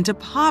born into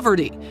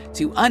poverty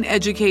to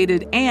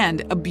uneducated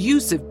and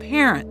abusive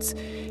parents.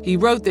 He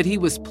wrote that he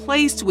was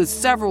placed with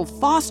several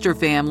foster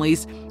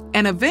families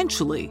and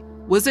eventually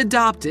was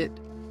adopted.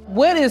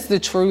 What is the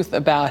truth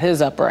about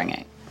his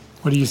upbringing?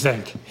 What do you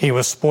think? He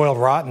was spoiled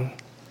rotten.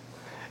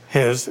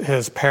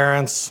 His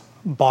parents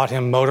bought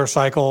him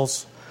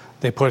motorcycles.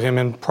 They put him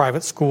in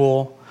private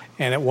school.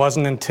 And it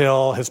wasn't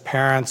until his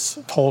parents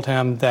told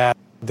him that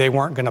they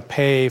weren't going to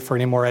pay for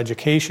any more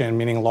education,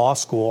 meaning law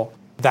school,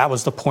 that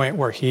was the point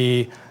where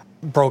he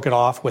broke it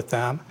off with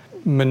them,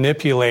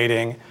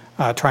 manipulating,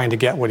 trying to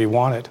get what he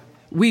wanted.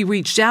 We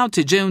reached out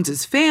to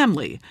Jones's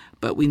family,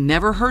 but we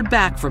never heard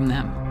back from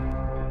them.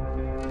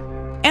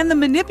 And the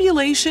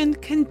manipulation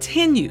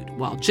continued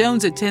while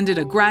Jones attended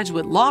a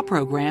graduate law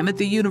program at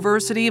the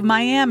University of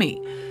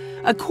Miami.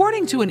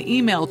 According to an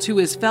email to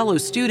his fellow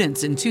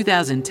students in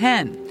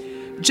 2010,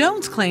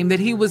 Jones claimed that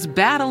he was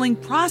battling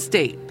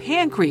prostate,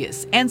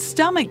 pancreas, and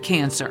stomach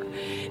cancer,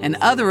 and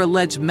other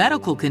alleged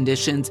medical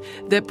conditions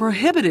that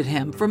prohibited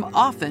him from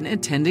often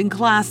attending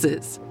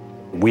classes.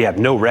 We have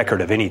no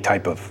record of any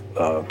type of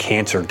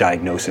cancer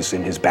diagnosis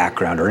in his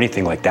background or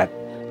anything like that.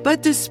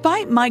 But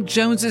despite Mike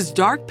Jones's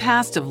dark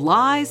past of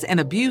lies and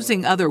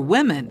abusing other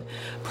women,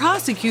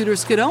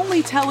 prosecutors could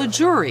only tell a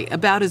jury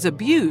about his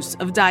abuse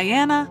of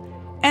Diana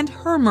and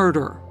her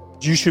murder.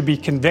 You should be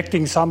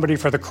convicting somebody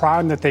for the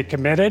crime that they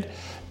committed,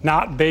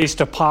 not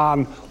based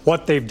upon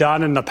what they've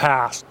done in the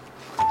past.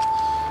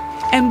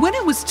 And when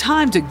it was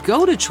time to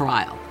go to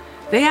trial,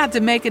 they had to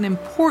make an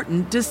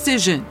important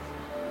decision: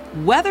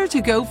 whether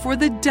to go for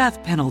the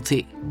death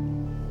penalty.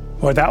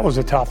 Well, that was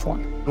a tough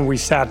one. We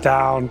sat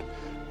down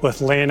with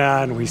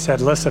Lena and we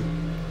said, listen,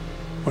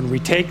 when we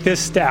take this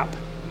step,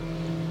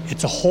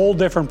 it's a whole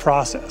different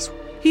process.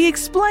 He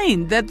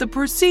explained that the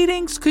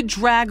proceedings could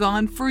drag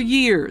on for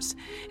years,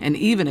 and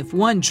even if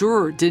one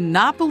juror did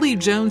not believe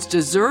Jones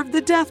deserved the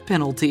death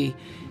penalty,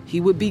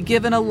 he would be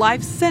given a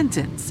life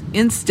sentence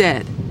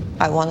instead.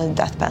 I wanted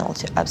death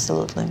penalty,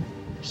 absolutely.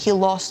 He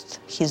lost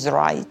his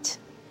right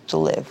to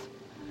live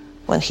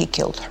when he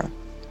killed her,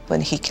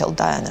 when he killed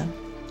Diana.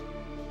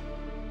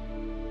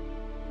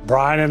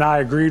 Brian and I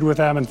agreed with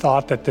them and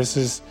thought that this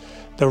is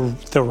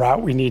the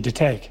route we need to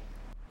take.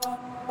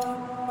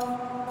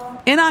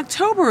 In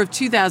October of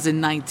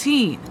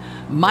 2019,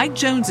 Mike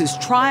Jones's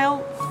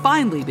trial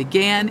finally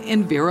began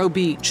in Vero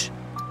Beach.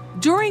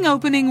 During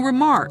opening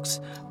remarks,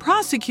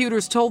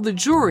 prosecutors told the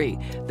jury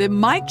that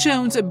Mike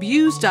Jones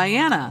abused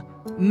Diana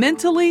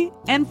mentally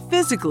and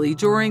physically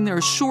during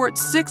their short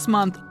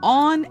 6-month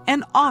on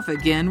and off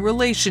again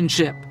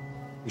relationship.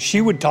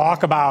 She would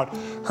talk about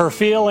her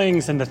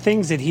feelings and the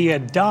things that he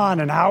had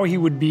done and how he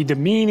would be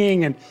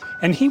demeaning,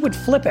 and he would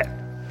flip it.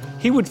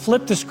 He would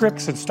flip the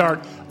scripts and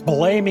start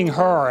blaming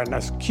her and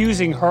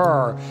accusing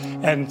her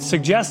and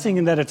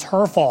suggesting that it's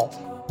her fault.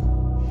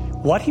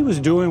 What he was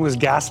doing was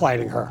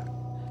gaslighting her.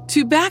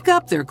 To back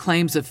up their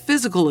claims of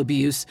physical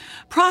abuse,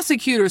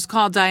 prosecutors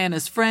called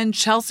Diana's friend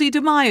Chelsea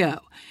DeMaio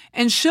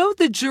and showed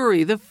the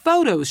jury the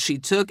photos she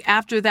took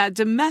after that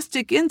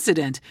domestic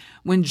incident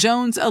when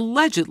Jones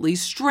allegedly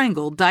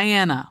strangled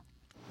Diana.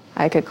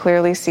 I could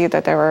clearly see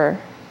that there were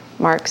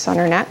marks on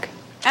her neck.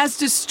 As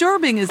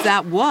disturbing as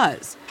that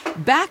was,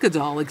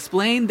 Bakadal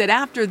explained that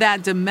after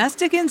that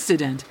domestic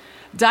incident,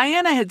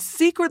 Diana had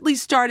secretly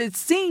started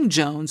seeing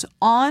Jones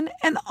on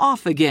and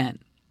off again.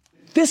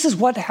 This is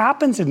what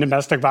happens in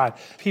domestic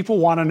violence. People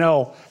want to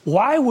know,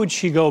 why would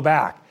she go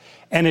back?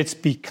 And it's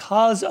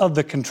because of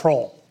the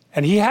control.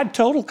 And he had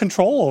total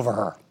control over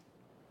her.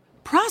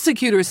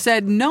 Prosecutors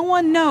said no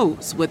one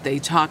knows what they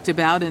talked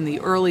about in the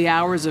early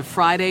hours of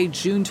Friday,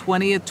 June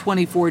 20th,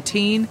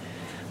 2014,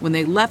 when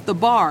they left the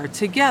bar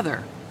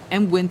together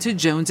and went to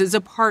Jones's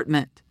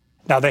apartment.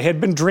 Now, they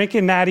had been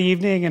drinking that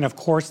evening, and of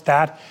course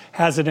that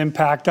has an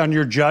impact on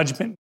your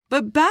judgment.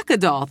 But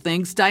Bakadal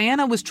thinks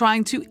Diana was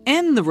trying to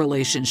end the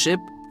relationship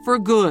for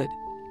good.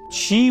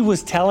 She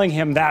was telling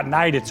him that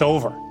night it's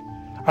over.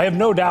 I have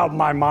no doubt in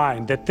my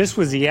mind that this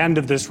was the end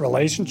of this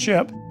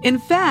relationship. In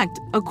fact,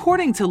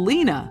 according to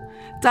Lena,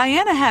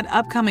 Diana had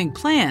upcoming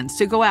plans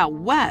to go out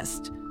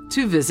west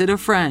to visit a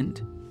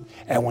friend.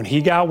 And when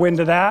he got wind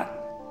of that,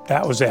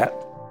 that was it.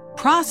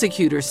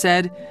 Prosecutors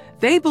said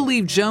they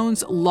believe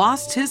Jones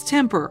lost his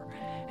temper,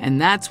 and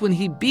that's when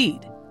he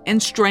beat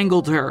and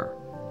strangled her.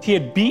 He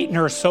had beaten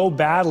her so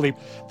badly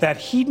that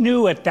he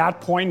knew at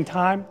that point in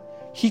time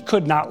he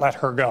could not let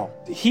her go.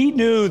 He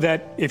knew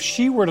that if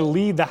she were to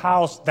leave the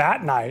house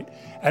that night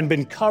and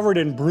been covered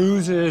in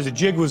bruises, the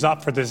jig was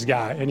up for this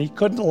guy, and he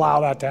couldn't allow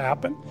that to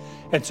happen.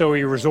 And so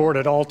he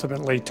resorted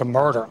ultimately to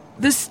murder.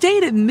 The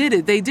state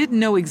admitted they didn't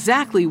know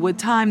exactly what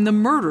time the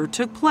murder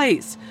took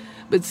place,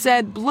 but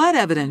said blood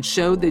evidence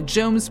showed that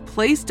Jones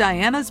placed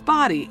Diana's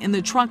body in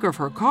the trunk of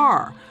her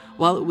car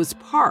while it was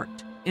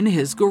parked in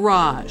his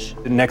garage.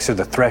 Next to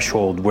the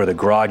threshold where the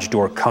garage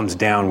door comes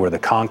down, where the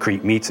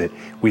concrete meets it,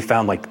 we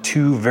found like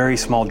 2 very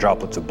small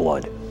droplets of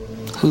blood.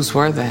 Whose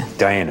were they?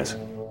 Diana's.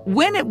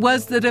 When it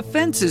was the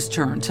defense's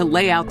turn to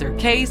lay out their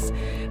case,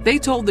 they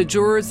told the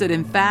jurors that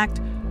in fact,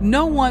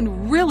 no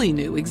one really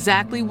knew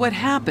exactly what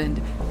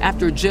happened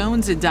after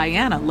Jones and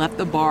Diana left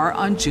the bar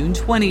on June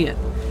 20th.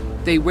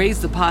 They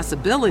raised the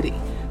possibility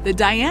that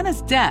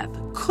Diana's death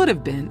could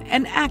have been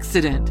an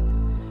accident.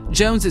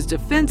 Jones's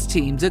defense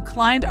team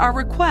declined our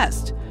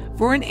request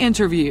for an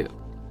interview.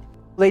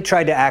 They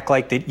tried to act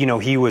like that,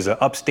 he was an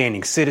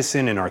upstanding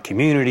citizen in our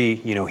community.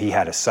 He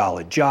had a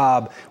solid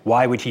job.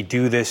 Why would he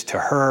do this to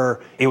her?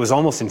 It was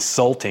almost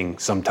insulting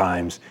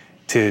sometimes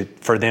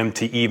for them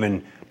to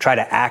even try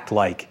to act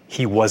like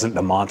he wasn't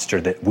the monster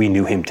that we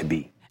knew him to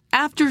be.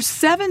 After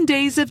 7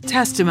 days of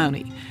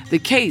testimony, the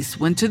case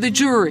went to the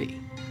jury.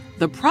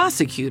 The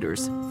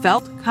prosecutors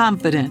felt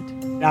confident.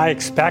 I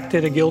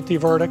expected a guilty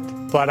verdict,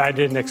 but I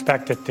didn't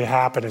expect it to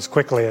happen as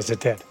quickly as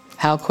it did.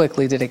 How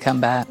quickly did it come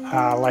back?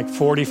 Like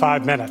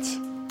 45 minutes.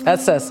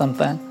 That says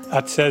something.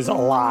 That says a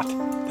lot.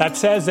 That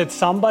says that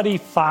somebody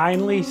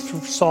finally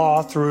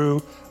saw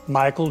through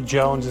Michael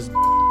Jones's.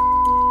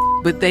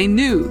 But they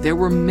knew there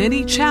were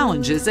many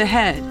challenges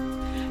ahead.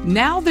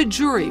 Now the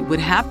jury would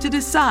have to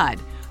decide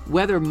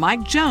whether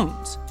Mike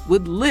Jones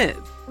would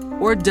live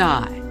or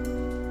die.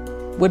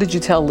 What did you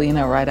tell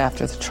Lena right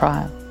after the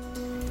trial?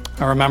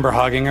 I remember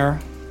hugging her.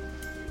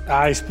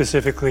 I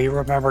specifically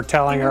remember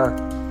telling her,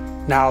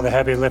 now the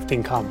heavy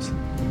lifting comes.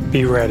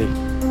 Be ready.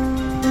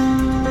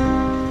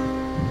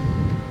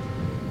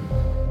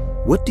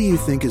 What do you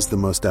think is the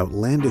most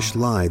outlandish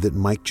lie that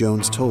Mike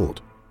Jones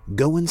told?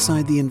 Go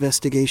inside the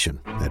investigation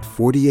at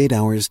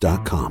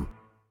 48hours.com.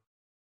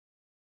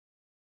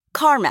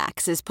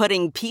 CarMax is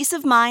putting peace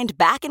of mind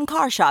back in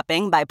car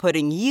shopping by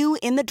putting you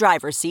in the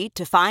driver's seat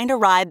to find a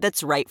ride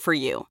that's right for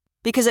you.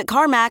 Because at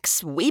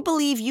CarMax, we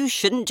believe you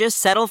shouldn't just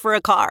settle for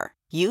a car.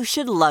 You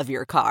should love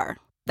your car.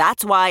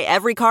 That's why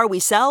every car we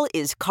sell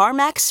is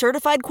CarMax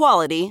certified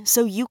quality,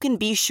 so you can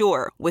be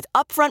sure with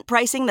upfront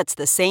pricing that's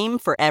the same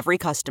for every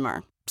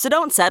customer. So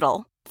don't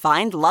settle.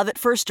 Find love at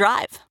first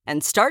drive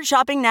and start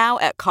shopping now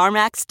at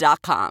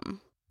CarMax.com.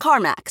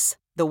 CarMax,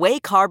 the way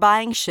car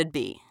buying should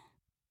be.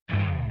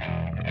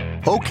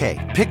 Okay,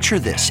 picture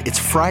this. It's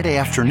Friday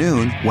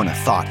afternoon when a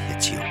thought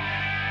hits you.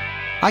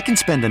 I can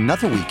spend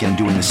another weekend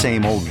doing the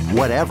same old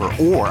whatever,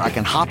 or I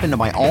can hop into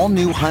my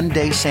all-new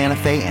Hyundai Santa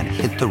Fe and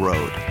hit the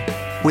road.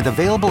 With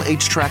available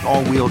H-Track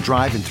all-wheel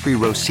drive and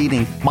 3-row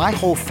seating, my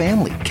whole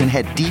family can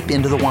head deep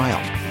into the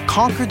wild.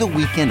 Conquer the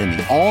weekend in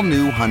the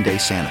all-new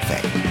Hyundai Santa Fe.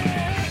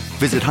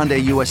 Visit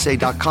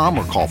HyundaiUSA.com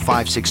or call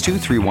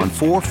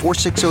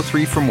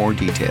 562-314-4603 for more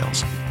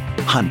details.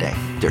 Hyundai,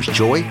 there's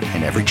joy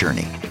in every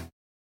journey.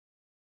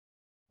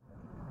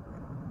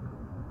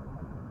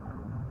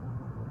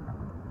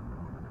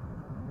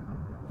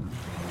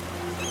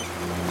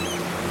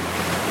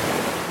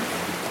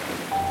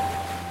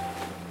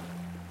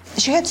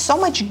 She had so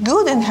much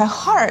good in her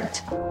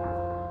heart.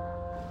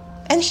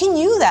 And he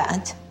knew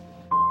that.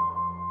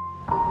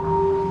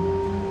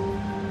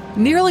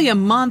 Nearly a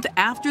month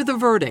after the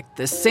verdict,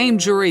 the same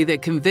jury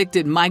that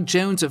convicted Mike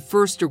Jones of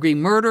first-degree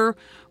murder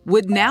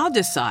would now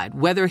decide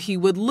whether he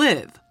would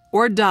live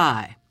or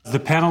die. The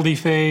penalty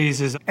phase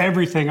is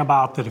everything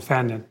about the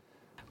defendant.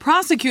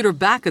 Prosecutor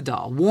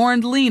Bakadal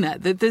warned Lena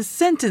that this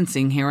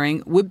sentencing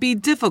hearing would be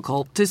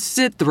difficult to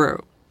sit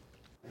through.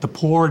 The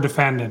poor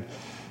defendant,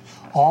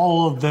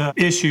 all of the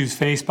issues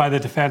faced by the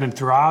defendant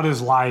throughout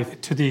his life,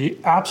 to the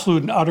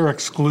absolute and utter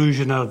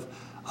exclusion of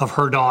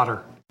her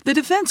daughter. The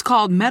defense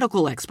called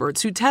medical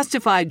experts who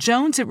testified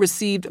Jones had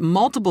received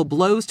multiple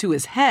blows to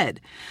his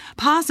head,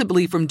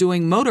 possibly from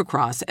doing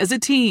motocross as a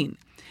teen,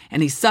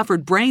 and he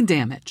suffered brain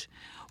damage.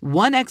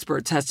 One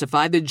expert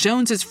testified that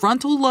Jones's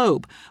frontal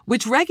lobe,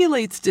 which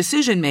regulates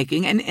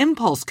decision-making and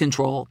impulse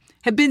control,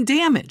 had been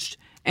damaged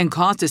and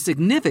caused a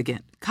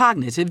significant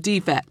cognitive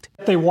defect.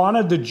 They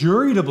wanted the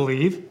jury to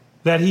believe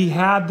that he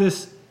had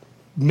this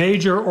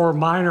major or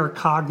minor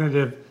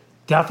cognitive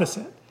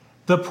deficit.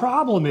 The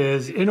problem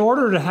is, in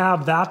order to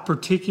have that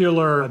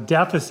particular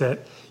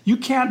deficit, you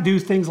can't do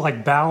things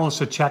like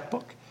balance a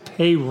checkbook,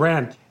 pay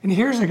rent. And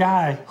here's a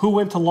guy who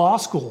went to law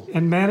school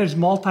and managed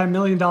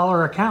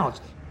multi-million-dollar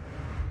accounts.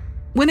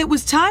 When it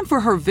was time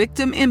for her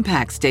victim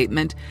impact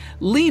statement,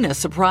 Lena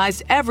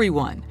surprised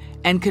everyone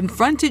and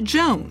confronted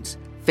Jones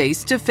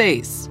face to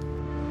face.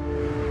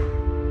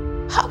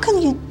 How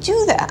can you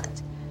do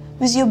that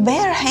with your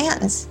bare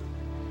hands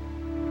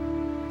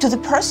to the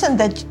person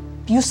that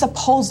you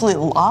supposedly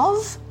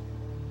love?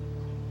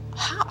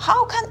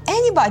 How can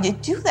anybody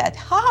do that?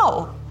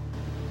 How?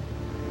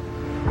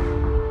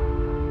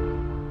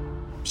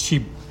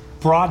 She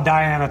brought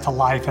Diana to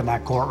life in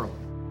that courtroom.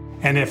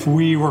 And if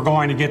we were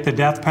going to get the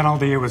death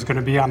penalty, it was going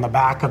to be on the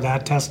back of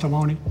that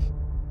testimony.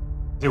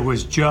 It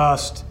was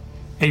just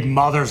a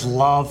mother's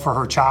love for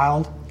her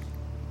child.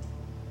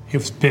 It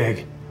was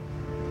big.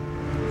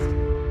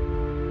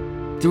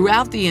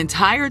 Throughout the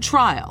entire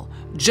trial,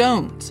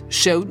 Jones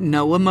showed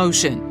no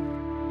emotion.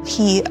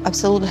 He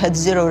absolutely had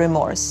zero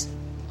remorse.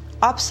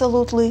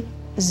 Absolutely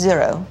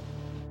zero.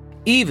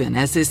 Even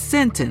as his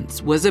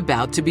sentence was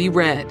about to be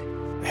read.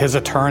 His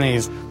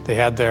attorneys, they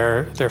had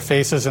their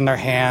faces in their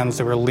hands,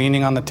 they were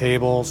leaning on the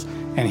tables,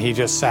 and he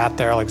just sat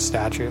there like a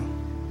statue.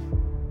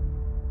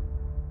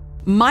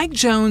 Mike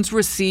Jones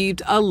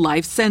received a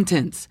life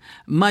sentence,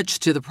 much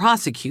to the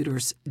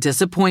prosecutor's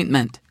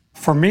disappointment.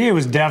 For me, it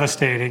was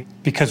devastating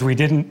because we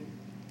didn't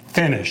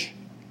finish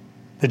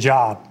the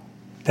job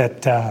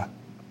that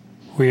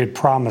we had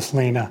promised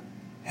Lena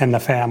and the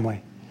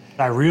family.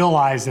 I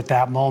realized at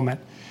that moment,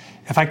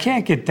 if I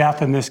can't get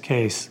death in this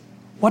case,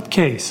 what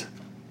case?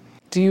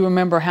 Do you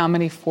remember how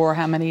many for,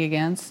 how many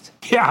against?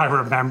 Yeah, I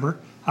remember.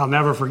 I'll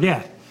never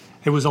forget.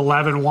 It was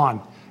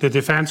 11-1. The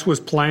defense was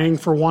playing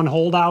for one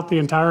holdout the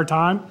entire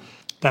time.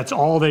 That's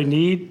all they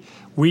need.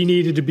 We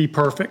needed to be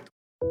perfect.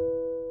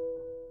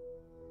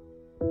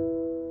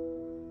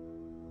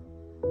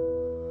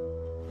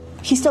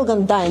 He's still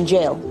gonna die in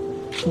jail,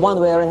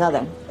 one way or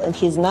another. And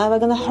he's never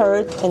gonna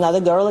hurt another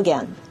girl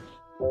again.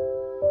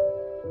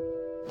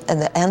 At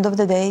the end of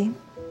the day,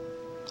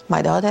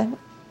 my daughter,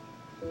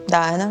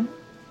 Diana,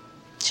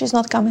 she's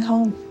not coming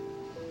home.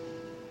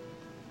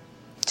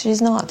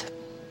 She's not.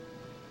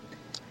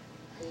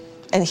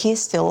 And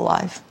he's still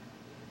alive.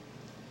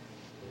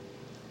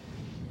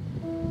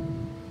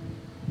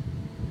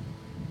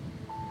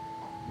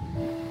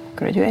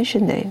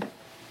 Graduation day.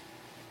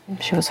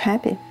 She was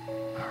happy.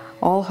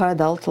 All her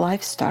adult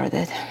life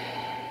started.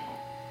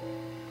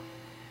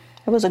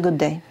 It was a good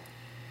day.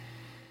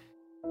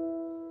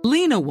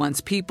 Lena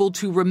wants people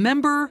to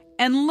remember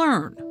and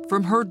learn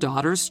from her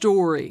daughter's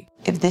story.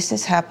 If this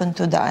has happened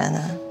to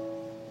Diana,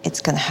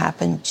 it's gonna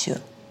happen to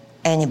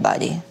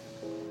anybody.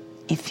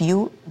 If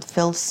you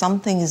feel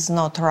something is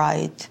not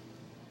right,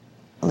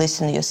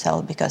 listen to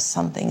yourself because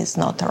something is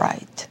not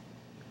right.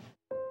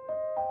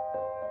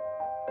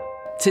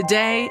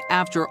 Today,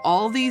 after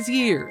all these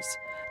years,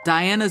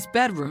 Diana's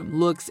bedroom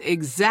looks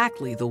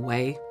exactly the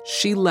way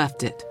she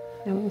left it.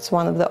 It's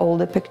one of the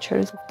older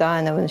pictures of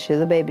Diana when she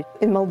was a baby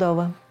in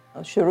Moldova.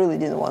 She really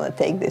didn't want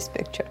to take this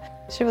picture.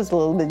 She was a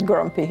little bit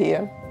grumpy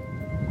here.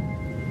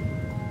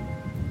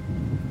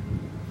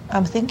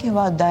 I'm thinking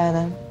about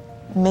Diana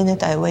the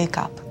minute I wake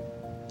up.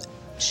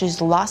 She's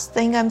the last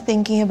thing I'm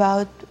thinking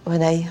about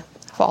when I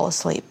fall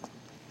asleep.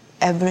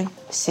 Every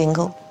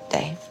single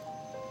day.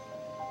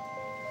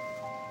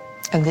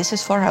 And this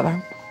is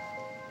forever.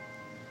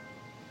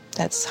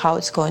 That's how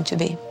it's going to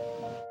be.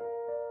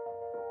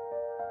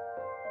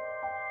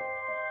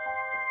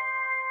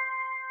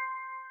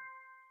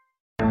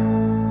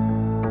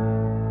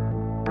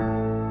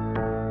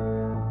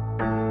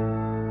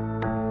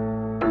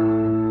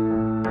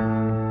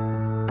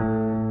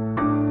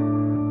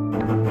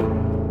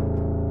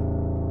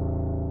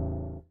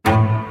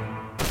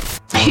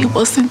 He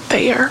wasn't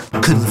there.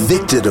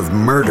 Convicted of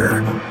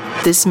murder.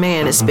 This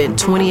man has spent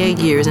 28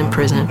 years in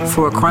prison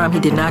for a crime he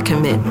did not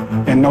commit.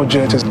 And no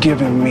judge has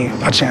given me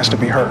a chance to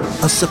be heard.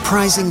 A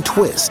surprising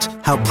twist,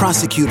 how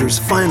prosecutors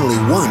finally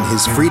won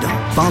his freedom.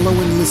 Follow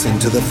and listen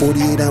to the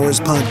 48 Hours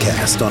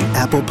podcast on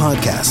Apple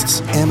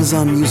Podcasts,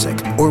 Amazon Music,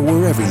 or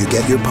wherever you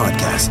get your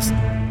podcasts.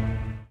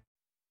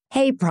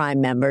 Hey,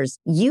 Prime members,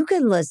 you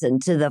can listen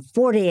to the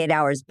 48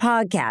 Hours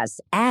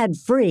podcast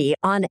ad-free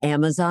on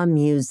Amazon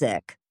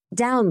Music.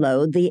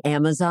 Download the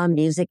Amazon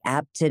Music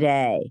app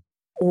today.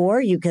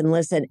 Or you can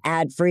listen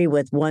ad-free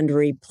with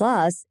Wondery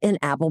Plus in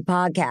Apple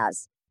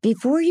Podcasts.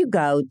 Before you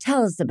go,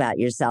 tell us about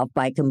yourself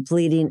by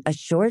completing a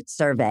short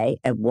survey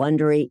at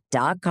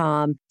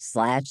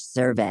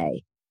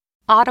Wondery.com/survey.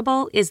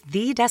 Audible is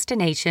the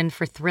destination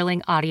for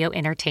thrilling audio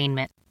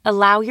entertainment.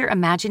 Allow your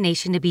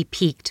imagination to be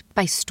piqued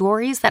by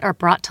stories that are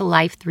brought to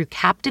life through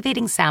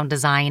captivating sound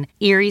design,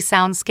 eerie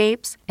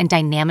soundscapes, and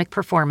dynamic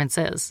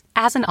performances.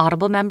 As an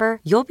Audible member,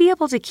 you'll be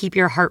able to keep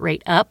your heart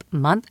rate up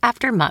month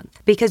after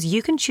month because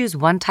you can choose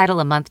one title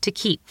a month to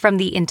keep from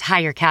the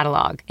entire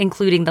catalog,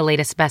 including the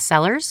latest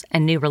bestsellers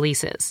and new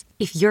releases.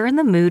 If you're in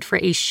the mood for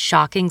a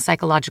shocking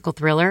psychological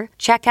thriller,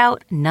 check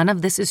out None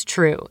of This Is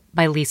True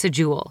by Lisa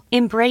Jewell.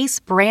 Embrace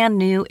brand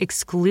new,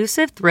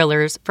 exclusive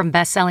thrillers from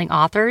best-selling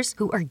authors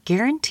who are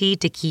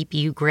guaranteed to keep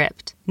you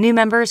gripped. New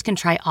members can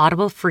try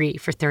Audible free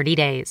for 30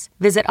 days.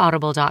 Visit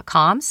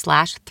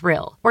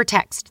audible.com/thrill or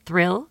text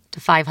thrill to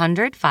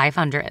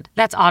 500-500.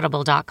 That's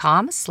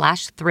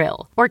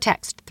audible.com/thrill or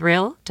text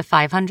thrill to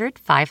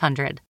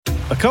 500-500.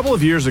 A couple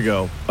of years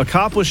ago, a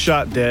cop was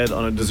shot dead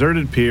on a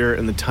deserted pier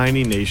in the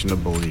tiny nation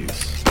of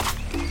Belize.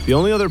 The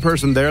only other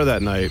person there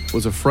that night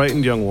was a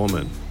frightened young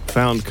woman,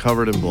 found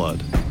covered in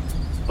blood.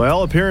 By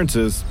all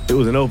appearances, it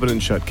was an open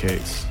and shut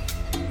case.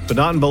 But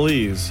not in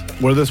Belize,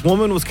 where this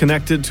woman was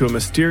connected to a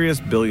mysterious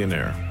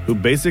billionaire who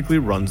basically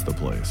runs the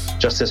place.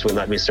 Justice will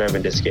not be served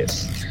in this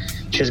case.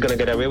 She's gonna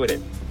get away with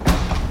it.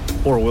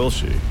 Or will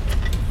she?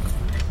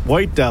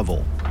 White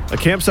Devil, a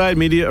Campside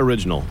Media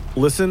original.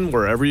 Listen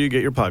wherever you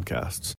get your podcasts.